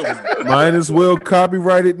a good one. Might as well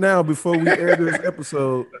copyright it now before we air this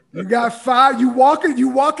episode. You got five, you walking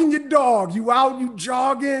your dog, you out, you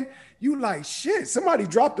jogging, you like, shit, somebody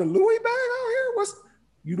dropped a Louis bag out here?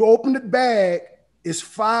 You open the bag, it's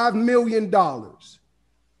 $5 million.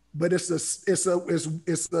 But it's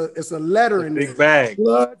a letter in big bag.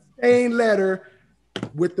 Blood-stained letter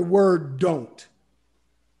with the word "don't."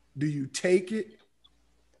 Do you take it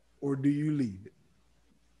or do you leave it?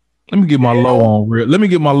 Let me get my low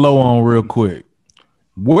on real quick.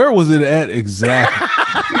 Where was it at exactly?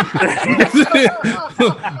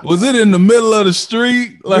 Was it in the middle of the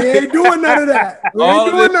street? Like, we ain't doing none of that.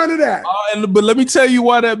 But let me tell you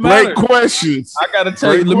why that matters. Great questions. I gotta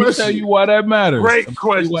tell you. Let me tell you why that matters. Great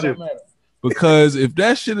question. Because if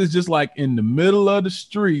that shit is just like in the middle of the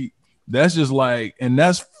street, that's just like, and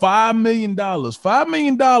that's $5 million. $5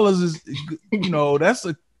 million is, that's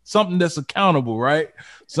something that's accountable, right?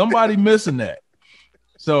 Somebody missing that.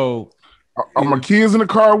 So, are my kids in the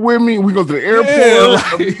car with me? We go to the airport.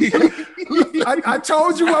 Yeah, I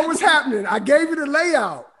told you what was happening. I gave you the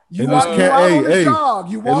layout. You and walk on the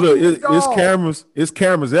dog. You walk it's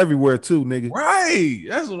cameras everywhere too, nigga. Right.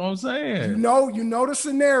 That's what I'm saying. You know the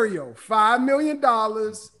scenario. $5 million,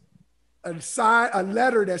 a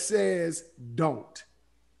letter that says "don't."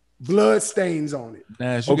 Blood stains on it.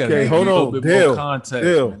 Nash, okay, hold on, Dale. Context,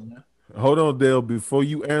 hold on, Dale. Before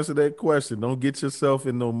you answer that question, don't get yourself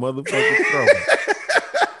in no motherfucking trouble.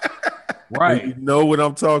 Right. You know what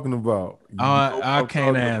I'm talking about. I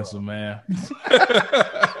can't answer, man.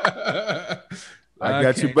 I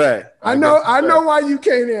got you back. I know why you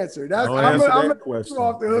can't answer. That's I'm gonna question. You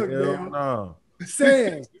off the hook, man. No.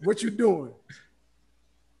 Sam, what you doing?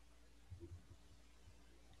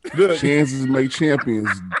 Good. Chances make champions,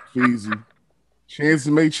 Feezy. Chances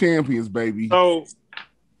make champions, baby. So,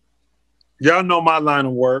 y'all know my line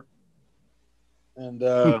of work, and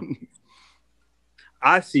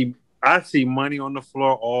I see money on the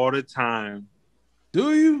floor all the time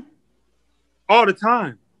Do you? All the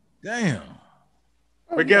time. Damn.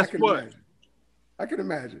 But guess what? I can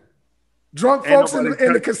imagine. Drunk folks in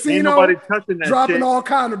the casino dropping all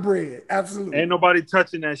kind of bread. Absolutely. Ain't nobody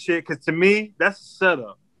touching that shit. Because to me, that's a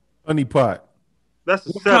setup. Honey pot. That's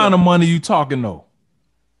a what setup. kind of money you talking though?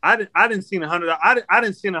 I didn't see $100. I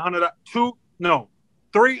didn't see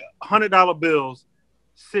 $300 bills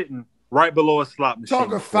sitting right below a slot machine.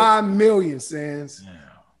 Talking $5 million, Sans. Yeah.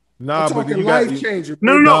 Nah, but you life changer.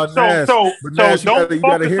 No. So don't focus on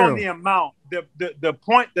the amount. The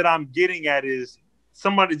point that I'm getting at is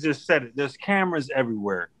somebody just said it. There's cameras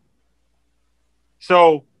everywhere.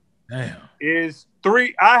 So damn.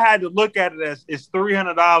 I had to look at it as is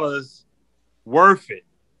 $300 worth it?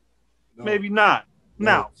 No. Maybe not. No.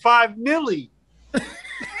 Now, $5 million.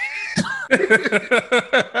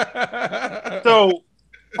 So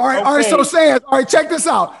all right, so Sans, all right, check this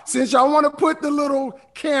out. Since y'all want to put the little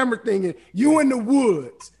camera thing in, you in the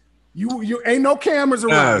woods. You ain't no cameras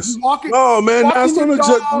around. Nice. No, man,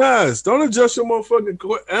 don't adjust your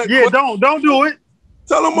motherfucking yeah, don't do it.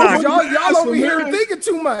 Tell them y'all over here thinking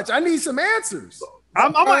too much. I need some answers.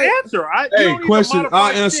 I'm gonna answer. Hey, question.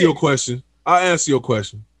 I'll answer your question.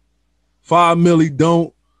 $5 million,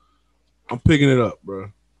 don't. I'm picking it up, bro.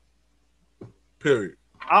 Period.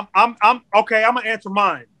 I'm okay. I'm gonna answer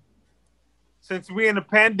mine. Since we in the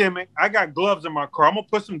pandemic, I got gloves in my car. I'm gonna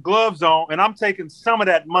put some gloves on, and I'm taking some of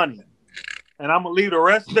that money, and I'm gonna leave the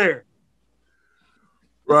rest there.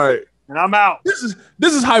 Right. And I'm out. This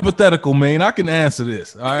is hypothetical, man. I can answer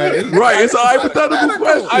this. All right. Right. It's a hypothetical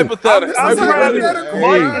question.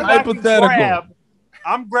 Hypothetical.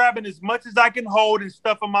 I'm grabbing as much as I can hold and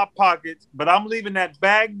stuff in my pockets, but I'm leaving that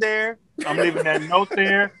bag there. I'm leaving that note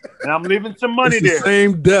there, and I'm leaving some money there. The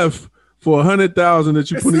same death for $100,000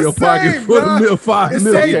 that you put in your pocket for the $5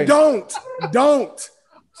 million. Don't.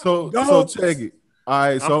 So check it. All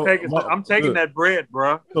right. I'm taking that bread,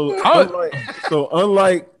 bro. So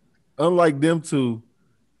unlike them two,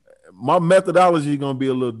 my methodology is gonna be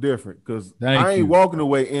a little different because I ain't walking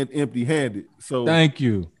away empty-handed. So thank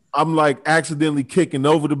you. I'm like accidentally kicking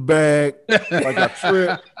over the bag, like I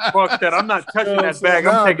tripped. Fuck that! I'm not touching that bag.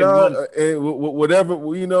 I'm taking money. And whatever,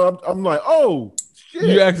 I'm like, oh shit!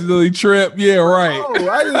 You accidentally tripped. Yeah, right. Oh,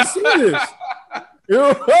 I didn't see this.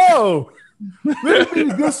 Let me be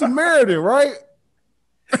Good Samaritan, right,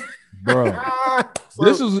 bro?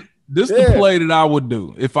 This is the play that I would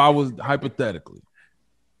do if I was hypothetically.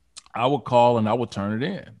 I would call and I would turn it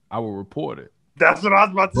in. I would report it. That's what I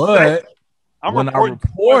was about to say. When I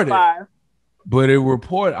report it,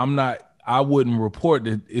 I wouldn't report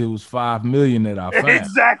that it was $5 million that I found.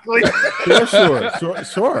 Exactly.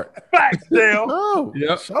 Sure. Facts, Dale. Oh,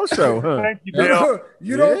 yep. So, huh? Thank you, Dale.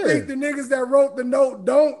 You don't think the niggas that wrote the note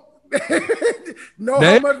don't know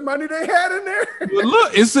how much money they had in there?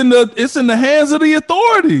 Look, it's in the hands of the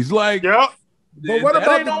authorities. Like, yep. But what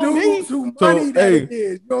about the dudes who money that it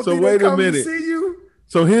is? You don't think wait they a come minute. To see you?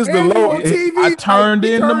 So here's the low. I turned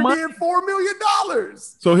in the money. $4 million.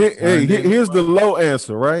 So here's the low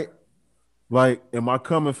answer, right? Like, am I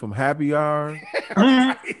coming from happy hour?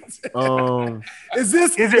 Is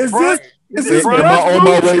this? Am I on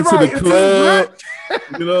my way to the club?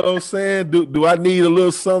 You know what I'm saying? Do I need a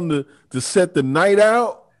little something to set the night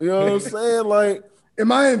out? You know what I'm saying? Like,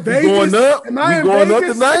 am I in Vegas? Going up? Am I going up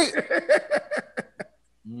tonight?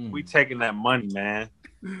 We taking that money, man.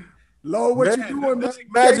 Lo, what you doing? Just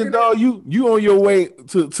imagine, dog, you on your way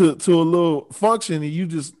to a little function and you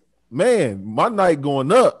just, man, my night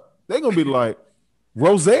going up. They gonna be like,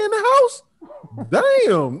 Rose in the house?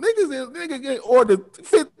 Damn, niggas ordered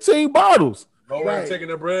 15 bottles. Lo ain't taking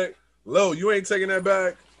that bread. Lo, you ain't taking that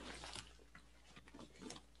back.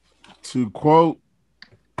 To quote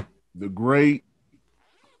the great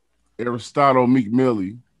Aristotle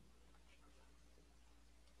McKinley,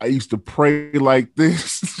 I used to pray like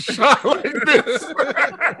this, shine like this.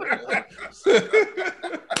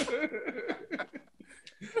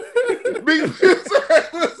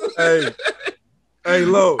 Hey,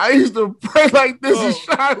 Lo. I used to pray like this and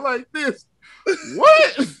shine like this.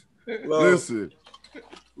 What? Lo. Listen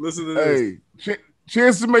to this. Hey,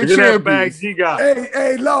 chance to make champions.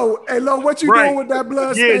 Hey, Lo, what you doing with that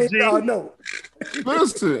blood stain? No.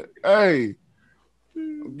 Listen, hey,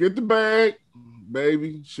 get the bag.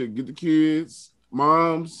 Baby, shit, get the kids,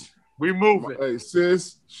 moms. We moving. Hey,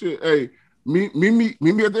 sis, shit. Hey, meet me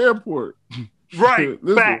at the airport. Right,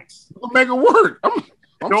 facts. We'll make it work. I'm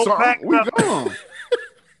sorry. We gone.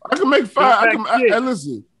 I can make 5.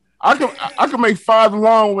 Listen, I can make 5 the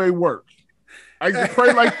long way work. I can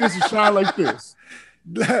pray like this and shine like this.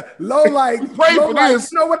 Low like, pray low for like,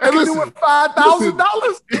 this. you know what Hey, I can do listen. with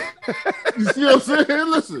 $5,000? You see what I'm saying?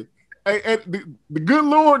 Listen, hey, the good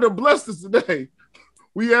Lord that blessed us today.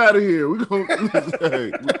 We out of here. We gonna listen,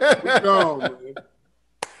 hey, we gone, man.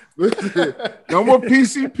 Listen, no more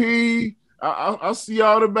PCP. I'll see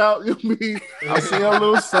y'all about you know me. I'll see y'all a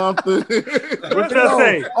little something. What's that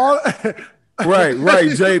say? Right,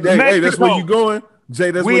 Jay. Hey, that's where you going,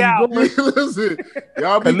 Jay. That's where you going. Listen,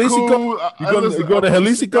 y'all be cool. You go to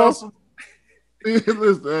Helisico?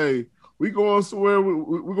 Listen, hey, we going somewhere.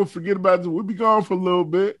 We're gonna forget about it. We'll be gone for a little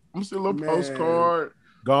bit. I'm still a little postcard.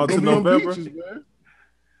 Gone to November. Beaches, man.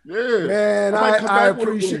 Yeah, man. I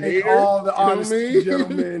appreciate all the honesty,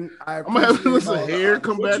 gentlemen. I'm gonna have to listen hair.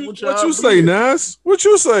 Come back with y'all. What you say, Nas? What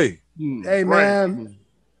you say? Hey, man.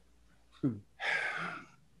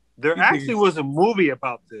 There actually was a movie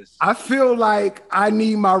about this. I feel like I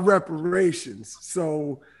need my reparations.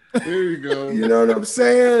 So there you go. You know what I'm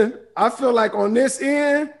saying? I feel like on this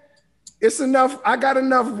end, it's enough. I got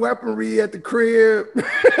enough weaponry at the crib. You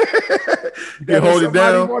can hold it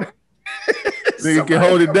down. Nigga can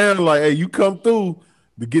hold it down like, hey, you come through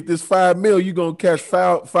to get this $5 million, you gonna catch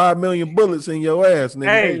 5 million bullets in your ass, nigga.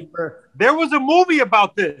 Hey, there was a movie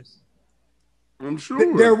about this. I'm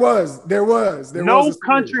sure there was. No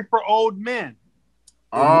Country for Old Men.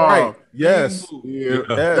 Oh, right. Yes. Yeah.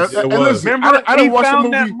 Yes. Remember, he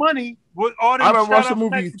found that money with all them. I don't watch the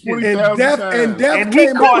movie 20,000 times. And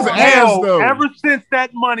he caught hell ever since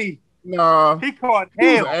that money. Nah, he caught hell.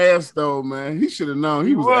 He was ass though, man. He should have known.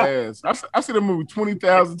 He was ass. I see the movie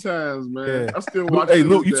 20,000 times, man. Yeah. I still watch it. Hey,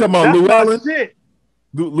 Lou, you talking about Lou Ellen?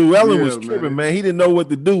 Lou Ellen was tripping, man. He didn't know what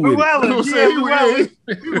to do with it.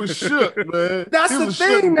 He was shook, man. That's the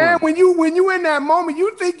thing, man. When you in that moment,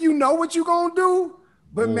 you think you know what you gonna do,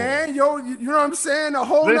 but man, you know what I'm saying? A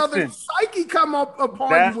whole nother psyche come up upon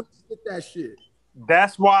you when you get that shit.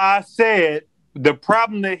 That's why I said the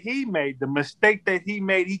problem that he made, the mistake that he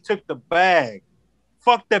made, he took the bag.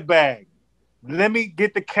 Fuck the bag. Let me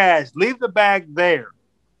get the cash. Leave the bag there.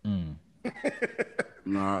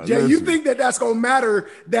 Nah, Jay, you think that's gonna matter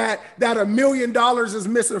that $1 million is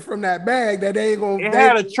missing from that bag? That they ain't gonna. It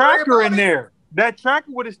had a tracker in there. That tracker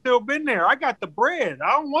would have still been there. I got the bread.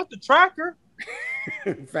 I don't want the tracker.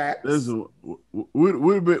 Facts. Listen, would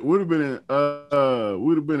have been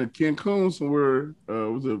in Cancun somewhere.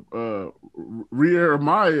 Was it Riviera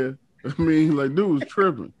Maya? I mean, like, dude was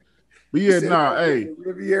tripping. But yeah, hey,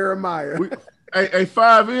 Riviera Maya. Hey,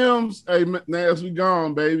 5 M's. Hey, Nas, we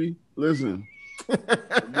gone, baby. Listen.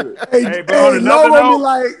 Hey,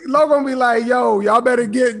 Lo gonna be like, yo, y'all better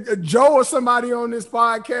get Joe or somebody on this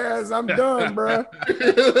podcast. I'm done, bro.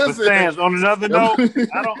 Sans, on another note,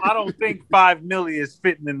 I don't think 5 million is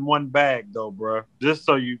fitting in one bag though, bro.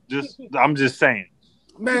 I'm just saying.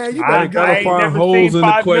 Man, you gotta find holes in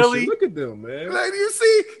the question. Look at them, man. Like,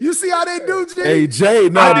 you see how they do, Jay? Hey, Jay,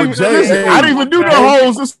 I didn't even do the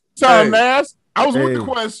holes this time, Nas. I was with the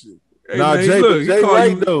question. Hey, man, Jay, look,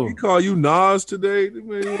 he call you Nas today.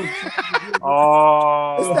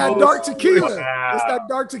 Oh, it's that dark tequila. Wow. It's that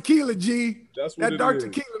dark tequila, G. That's what that dark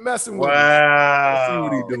tequila messing with me. Wow. I see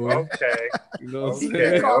what he doing. Okay. You know what I'm saying?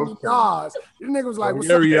 saying? He called me Nas. This nigga was like,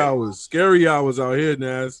 scary hours out here,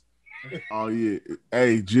 Nas. Oh, yeah.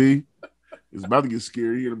 Hey, G. It's about to get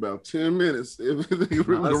scary in about 10 minutes.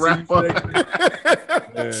 Wrap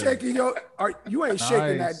up. Shaking you ain't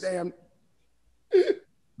shaking that damn.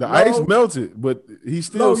 The ice melted, but he's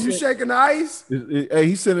still. You shaking the ice? Hey,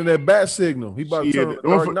 he's sending that bat signal. He about to turn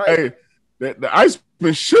dark night. Hey, the ice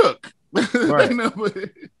been shook. Right.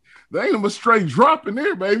 There ain't no straight drop in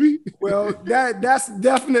there, baby. Well, that's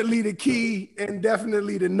definitely the key and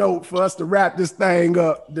definitely the note for us to wrap this thing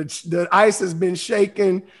up. The ice has been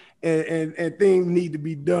shaken. And things need to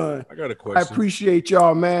be done. I got a question. I appreciate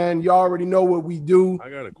y'all, man. Y'all already know what we do. I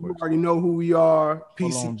got a question. You already know who we are.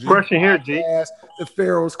 PC question here, G. The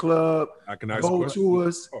PHARAOHS Club. I can ask Go to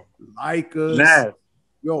us, like us. Nav.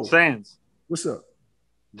 Yo, Sans. What's up?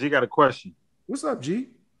 G got a question. What's up, G?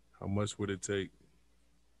 How much would it take?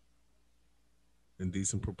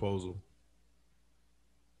 Indecent proposal.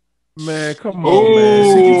 Man, come on,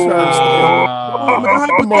 man. See, you trying to stay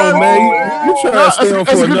come on, man. You trying to stay on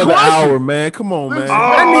for another hour, man. Come on, man.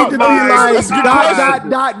 That need to be like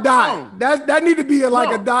dot. That need to be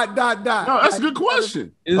like a dot. No, that's a good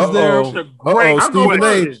question. Is there a great Stephen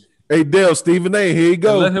A. Hey, Dale, Stephen A. Here you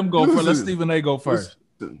go. Let him go first. Let Stephen A. go first.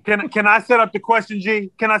 Can I set up the question,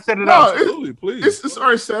 G? Can I set it up? Absolutely, please. It's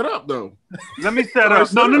already set up, though. Let me set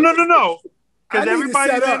up. No. Because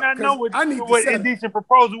everybody may not know what indecent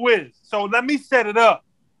proposal is. So let me set it up.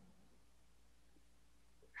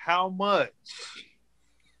 How much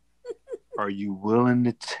are you willing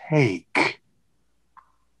to take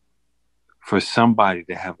for somebody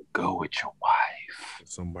to have a go with your wife?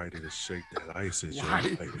 Somebody to shake that ice at your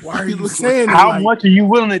wife. Why are you saying that? How much are you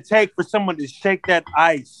willing to take for someone to shake that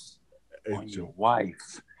ice on your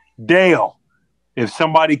wife? Dale, if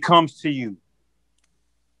somebody comes to you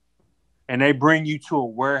and they bring you to a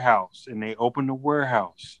warehouse and they open the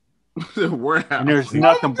warehouse, and there's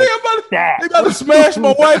nothing but that. They about to smash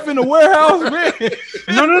my wife in the warehouse, man.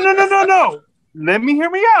 No. Let me hear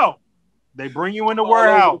me out. They bring you in the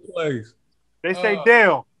warehouse. They say,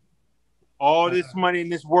 Dale, all this money in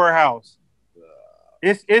this warehouse.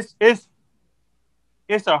 It's $100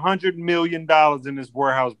 million in this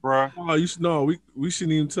warehouse, bro. Oh, you should know. We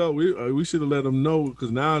shouldn't even tell. We should have let them know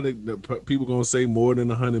because now the people gonna say more than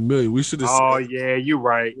 100 million. We should have. Oh yeah, you're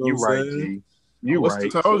right. You're right, G. You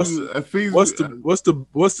right. What's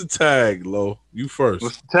the tag, Lo? You first.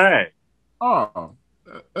 What's the tag? Oh,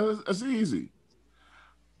 that's easy.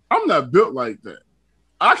 I'm not built like that.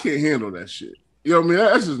 I can't handle that shit. You know what I mean?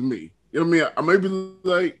 That's just me. You know what I mean? I may be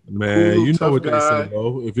like, man, cool, you know what guy. they say,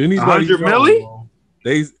 Lo. If anybody 100 million,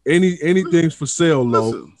 anything's for sale,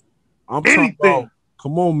 Lo. I'm talking about.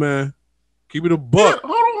 Come on, man. Keep it a buck. Yeah,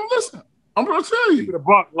 hold on, listen. I'm gonna tell you. keep it a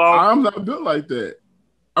buck, Lo. I'm not built like that.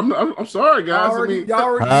 I'm sorry, guys. How did we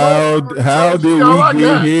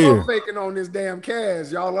get here? Faking on this damn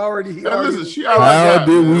cast, y'all already. Listen, how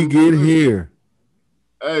did we get here?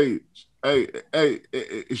 Hey,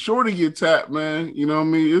 Shorty get tapped, man. You know what I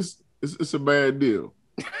mean? It's a bad deal.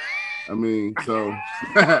 I mean, so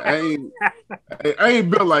I ain't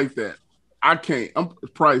built like that. I can't. I'm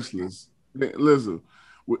priceless. Listen,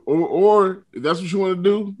 or if that's what you want to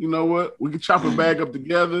do, you know what? We can chop a bag up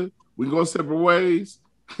together. We can go separate ways.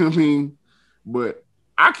 I mean, but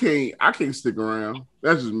I can't stick around.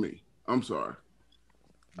 That's just me. I'm sorry.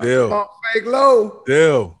 Dale. Fake Low.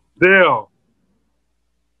 Dale.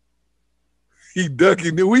 He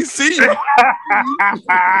ducking. Did we see you?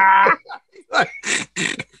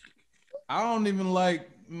 I don't even like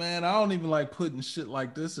putting shit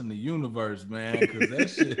like this in the universe, man. Because that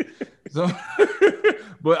shit. So,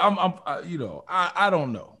 but I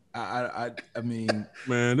don't know. I mean,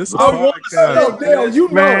 man, this is Dale, you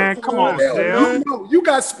know, man, come on, Dale. You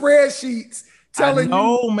got spreadsheets telling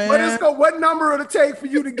you, man. What number it'll take for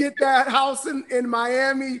you to get that house in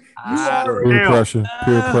Miami. Peer pressure.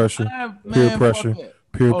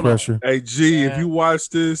 Hey, G, if you watch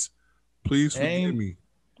this, please forgive me.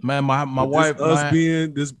 Man, my wife, us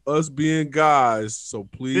being guys, so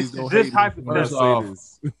please don't hate me.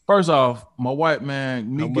 First off, my wife,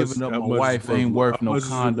 man, giving up my wife ain't worth no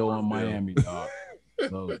condo in Miami, dog.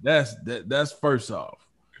 So that's first off.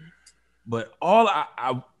 But all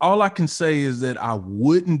I can say is that I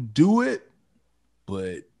wouldn't do it.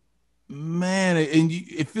 But man,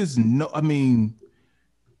 if it's you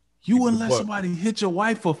wouldn't let somebody hit your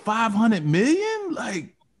wife for 500 million,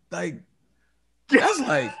 like. That's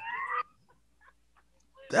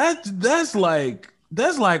like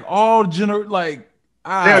all like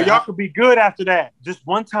y'all could be good after that. Just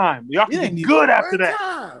one time. Y'all can be good after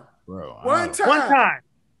that. Bro. One time.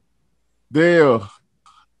 Dale.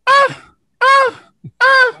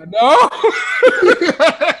 No.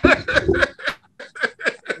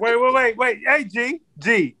 Wait. Hey, G,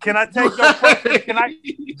 can I take your question?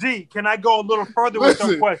 Can I go a little further with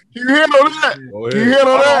your question? You handle that. Hold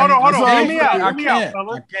on. Hear me out,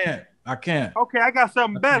 fella. I can't. Okay, I got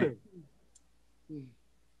something better.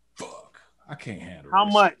 Fuck. I can't handle How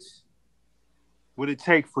much would it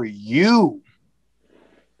take for you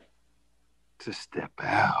to step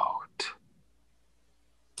out?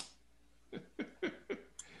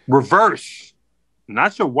 Reverse.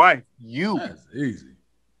 Not your wife. You. That's easy.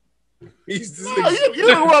 You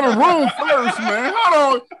don't run the room first, man.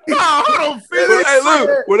 Hold on. Finish. Hey,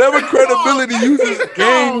 look, whatever credibility you just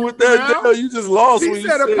gained with that deal, you just lost. He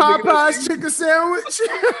said a Popeye's chicken sandwich.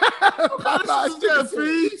 Popeye's chicken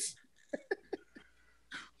feast.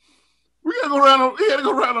 We gotta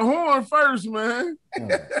go around the horn first, man.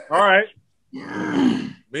 All right.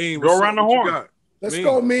 Mean, go around the horn. Let's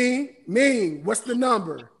go, Mean. What's the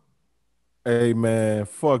number? Hey man,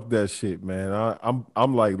 fuck that shit, man.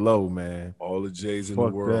 I'm like Low, man. All the J's in fuck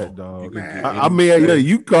the world, that, dog. I mean,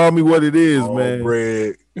 you call me what it is, man.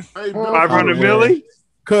 Bread. 500 million.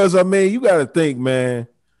 Cause you gotta think, man.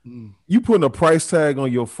 You putting a price tag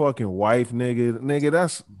on your fucking wife, nigga.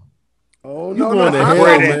 That's no.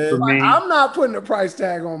 I'm not putting a price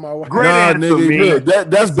tag on my wife. Nigga,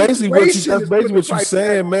 that's basically what you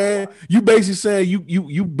saying, man. You basically saying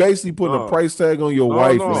you basically putting a price tag on your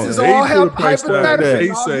wife. No. Man. This is all hypothetical.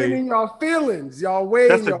 Y'all getting y'all feelings. Y'all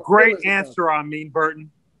waiting. That's a great answer, Ameen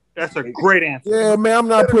Burton. That's a great answer. Yeah, man, I'm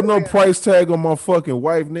not putting no price tag on my fucking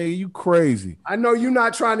wife, nigga. You crazy. I know you're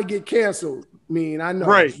not trying to get canceled. I know.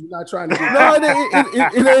 Right. You're not trying to get No,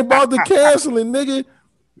 it ain't about the canceling, nigga.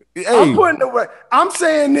 Hey. I'm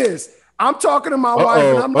saying this. I'm talking to my wife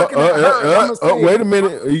and I'm looking at her. Wait a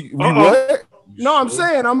minute. What? No, I'm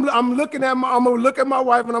saying I'm gonna look at my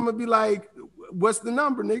wife and I'm gonna be like, what's the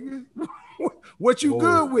number, nigga? What you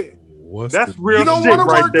good with? That's real you don't shit want to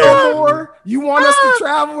right work there. no more. You want us to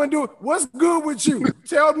travel and do it. What's good with you?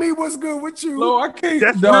 Tell me what's good with you. No, I can't.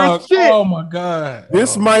 That's dog. real shit. Oh my god.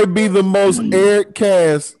 This might be the most aired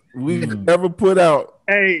cast we've ever put out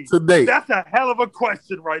to date. That's a hell of a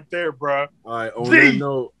question right there, bro. All right, on that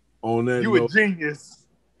note, you a genius.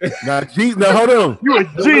 Now hold on. You a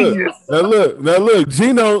genius. Now look,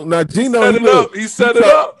 Geno. He set it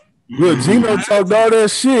up. Look, Geno talked all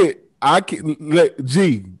that shit.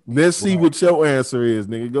 Let's see what your answer is,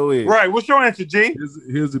 nigga. Go ahead. Right, what's your answer, G?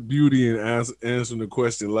 Here's the beauty in answering the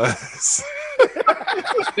question last.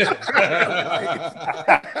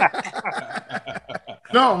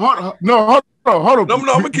 Hold on. No, I'm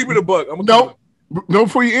gonna keep it a buck. No,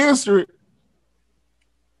 before you answer it,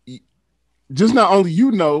 just not only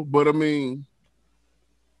you know, but I mean,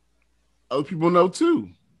 other people know too.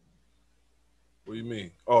 What do you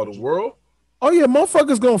mean? Oh, the world? Oh yeah,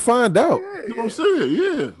 motherfuckers gonna find out. You know what I'm saying?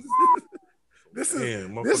 Yeah. This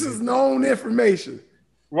is known information.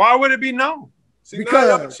 Why would it be known? See, because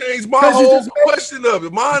now y'all changed my whole question of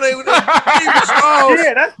it. Mine ain't.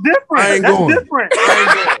 Yeah, that's different. I ain't going.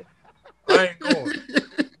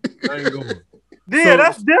 Yeah,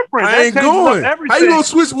 that's different. I ain't going. How you gonna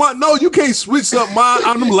switch my? No, you can't switch up mine.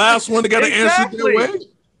 I'm the last one that got to answer that way.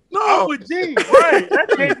 No, I'm with G. Right, that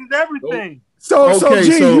changes everything. So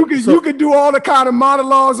you can do all the kind of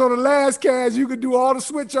monologues on the last cast. You can do all the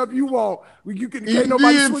switch up you want. Can't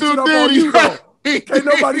nobody switch it up on you though. Can't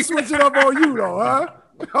nobody switch it up on you though, huh?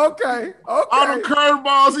 Okay. All the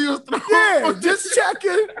curveballs he was throwing. Yeah, just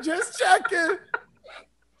checking.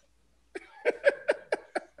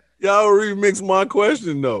 Y'all remix my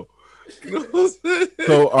question though.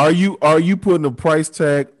 So are you putting a price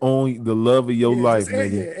tag on the love of your life,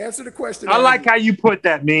 nigga? Yeah, answer the question. I like how you put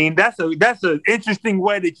that, Mean. That's an interesting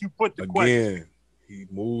way that you put the question. He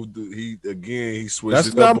switched. That's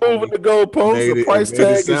it not up moving the goalpost. The price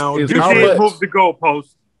tag is how you much. did move the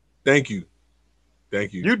goalpost. Thank you.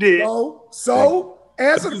 You did. So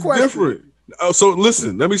answer the question. Different. Oh, so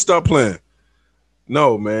listen. Let me stop playing.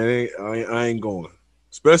 No, man, I ain't going.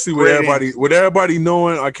 Especially with everybody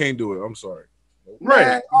knowing, I can't do it. I'm sorry. Right.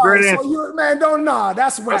 Man, great answer. So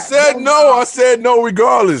that's right. I said no. I said no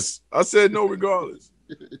regardless.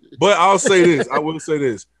 But I'll say this. I will say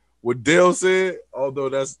this. What Dale said, although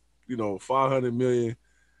that's 500 million,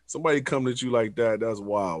 somebody coming at you like that's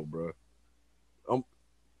wild, bro.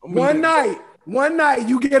 One night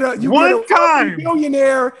you get a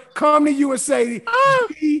millionaire come to you and say,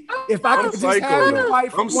 if I could just have your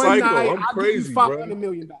wife for one night, I'll give you $500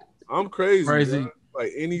 million. I'm crazy. Bro.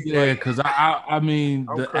 Like because I mean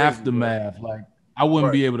the crazy, aftermath, bro. Like I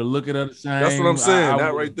wouldn't be able to look at her the same. That's what I'm saying.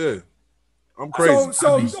 That right there. I'm crazy.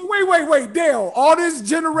 So wait, Dale. All this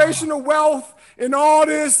generational wealth and all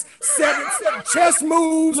this chess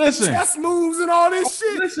moves, and all this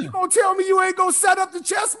shit. Listen. You gonna tell me you ain't gonna set up the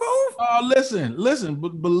chess move? Listen.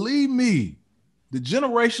 But believe me, the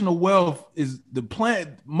generational wealth is the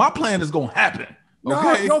plan. My plan is gonna happen.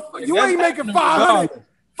 Okay, you ain't making 500.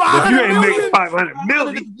 500 you ain't making 500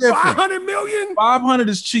 million. 500 million. 500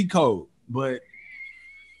 is cheat code, but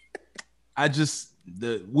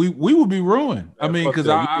we would be ruined. I mean, because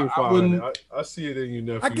I wouldn't. I see it in you,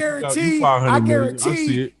 nephew. I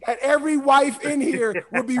guarantee that every wife in here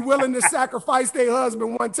would be willing to sacrifice their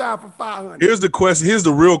husband one time for 500. Here's the question. Here's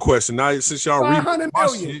the real question. Now, since y'all 500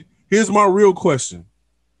 million. Here's my real question.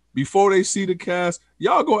 Before they see the cast,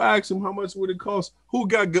 y'all go ask them how much would it cost. Who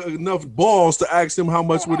got enough balls to ask them how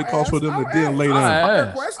much would it cost for them to then lay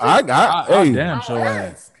down? Damn sure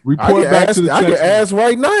ass. Report back to the I can ask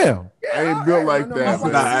right now. I ain't built like that.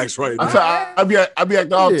 I ask right now. I be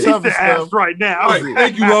acting all tough and stuff. Right now. Right.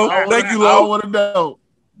 Thank you, Lo. Thank you, Lo. I don't want to know.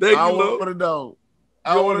 I want to know.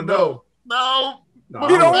 I don't want to know. No.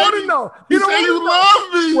 You don't want to know. You say you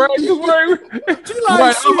love me.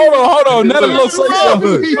 Hold on. Now that Lo say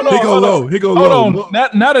something. He go low. Hold on.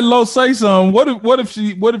 Now that Lo say something, what if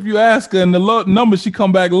you ask her and the number she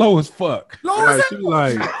come back low as fuck? She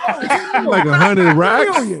like 100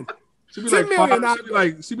 racks. She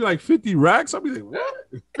be like 50 racks. I'll be like, what?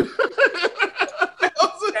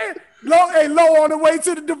 Low on the way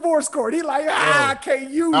to the divorce court. He like, I can't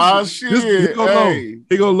use it. Shit.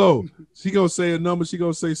 He go low. She gonna say a number. She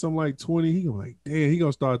gonna say something like 20. He gonna like, damn. He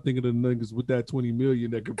gonna start thinking of niggas with that 20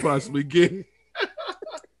 million that could possibly get.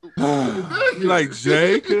 Like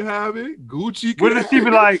Jay could have it. Gucci could. What if she be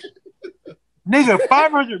like, nigga,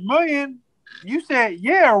 500 million? You said,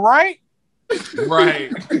 yeah, right?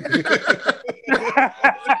 Right.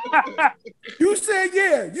 You said,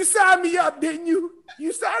 yeah. You signed me up, didn't you?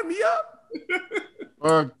 You signed me up.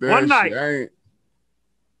 Fuck that One night. shit. I ain't.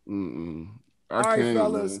 All right,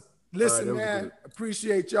 fellas. Man. Listen, man.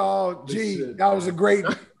 Appreciate y'all. That was a great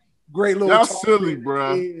little y'all talk. Silly,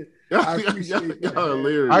 bro. I appreciate y'all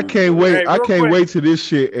hilarious. I can't wait. Hey, I can't wait till this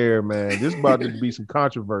shit air, man. This about to be some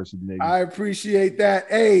controversy, nigga. I appreciate that.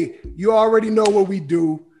 Hey, you already know what we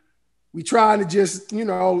do. We trying to just,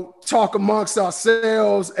 talk amongst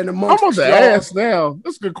ourselves and amongst. I'm on the ass now.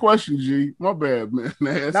 That's a good question, G. My bad, man.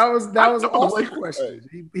 That was an awesome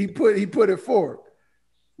question. He put it forward.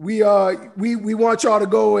 We want y'all to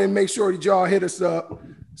go and make sure that y'all hit us up,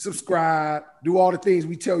 subscribe, do all the things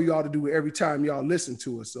we tell y'all to do every time y'all listen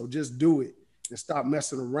to us. So just do it and stop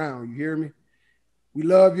messing around. You hear me? We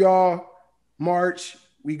love y'all. March.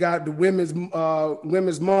 We got the Women's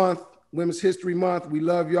Month. Women's History Month. We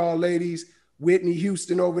love y'all, ladies. Whitney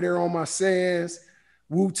Houston over there on my sands.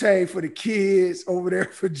 Wu-Tang for the kids over there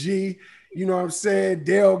for G. You know what I'm saying?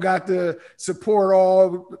 Dale got to support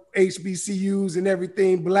all HBCUs and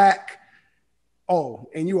everything black. Oh,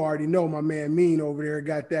 and you already know my man Mean over there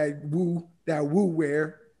got that woo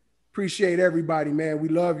wear. Appreciate everybody, man. We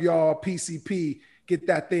love y'all. PCP. Get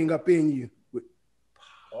that thing up in you.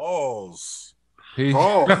 Pause.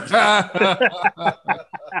 Pause.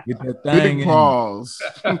 Get that thing Big pause.